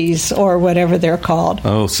koozies, or whatever they're called.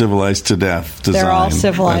 Oh, Civilized to Death design. They're all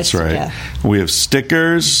civilized That's right. to death. We have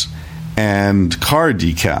stickers and car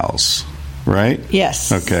decals, right?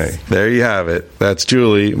 Yes. Okay, there you have it. That's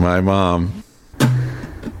Julie, my mom.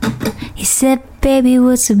 He said, baby,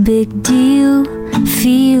 what's a big deal?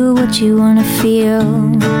 Feel what you want to feel.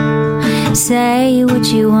 Say what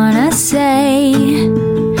you want to say.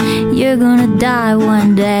 You're gonna die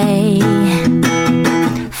one day.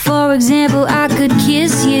 For example, I could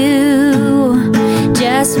kiss you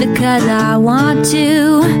just because I want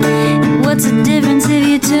to. What's the difference if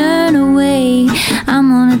you turn away? I'm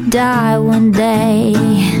gonna die one day.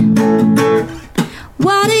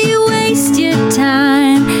 Why do you waste your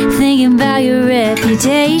time thinking about your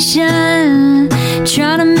reputation?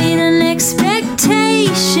 Trying to meet an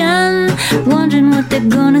expectation, wondering what they're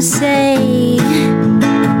gonna say.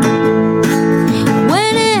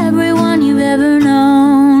 When everyone you've ever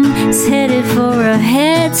known is headed for a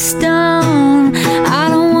headstone. I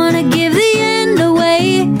don't wanna give the end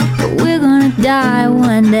away, but we're gonna die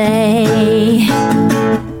one day.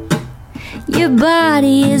 Your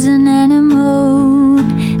body is an animal,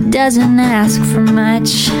 doesn't ask for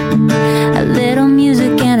much. A little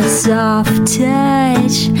music and a soft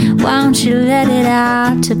touch. Why don't you let it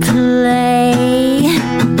out to play?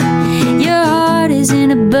 Your heart is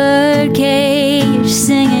in a birdcage,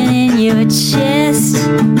 singing in your chest.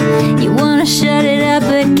 You wanna shut it up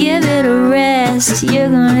but give it a rest. You're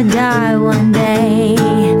gonna die one day.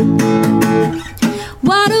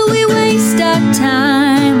 Why do we waste our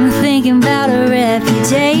time thinking about a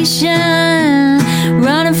reputation?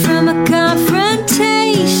 Running from a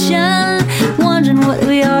confrontation, wondering what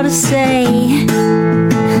we ought to say.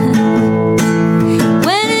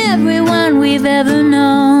 When everyone we've ever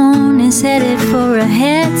known is headed for a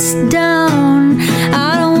headstone.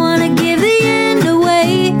 I don't want to give the end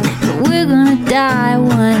away, but we're gonna die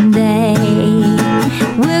one day.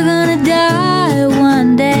 We're gonna die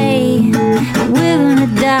one day. We're gonna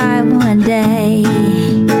die one day.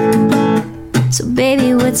 So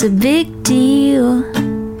baby, what's a big deal?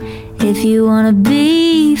 If you wanna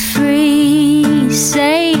be free,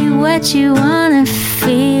 say what you wanna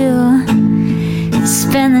feel.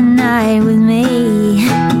 Spend the night with me.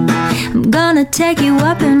 I'm gonna take you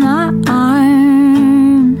up in my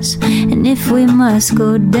arms. And if we must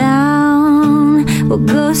go down, we'll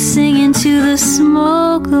go singing to the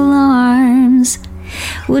smoke alarms.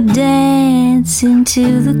 We'll dance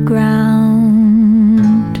into the ground.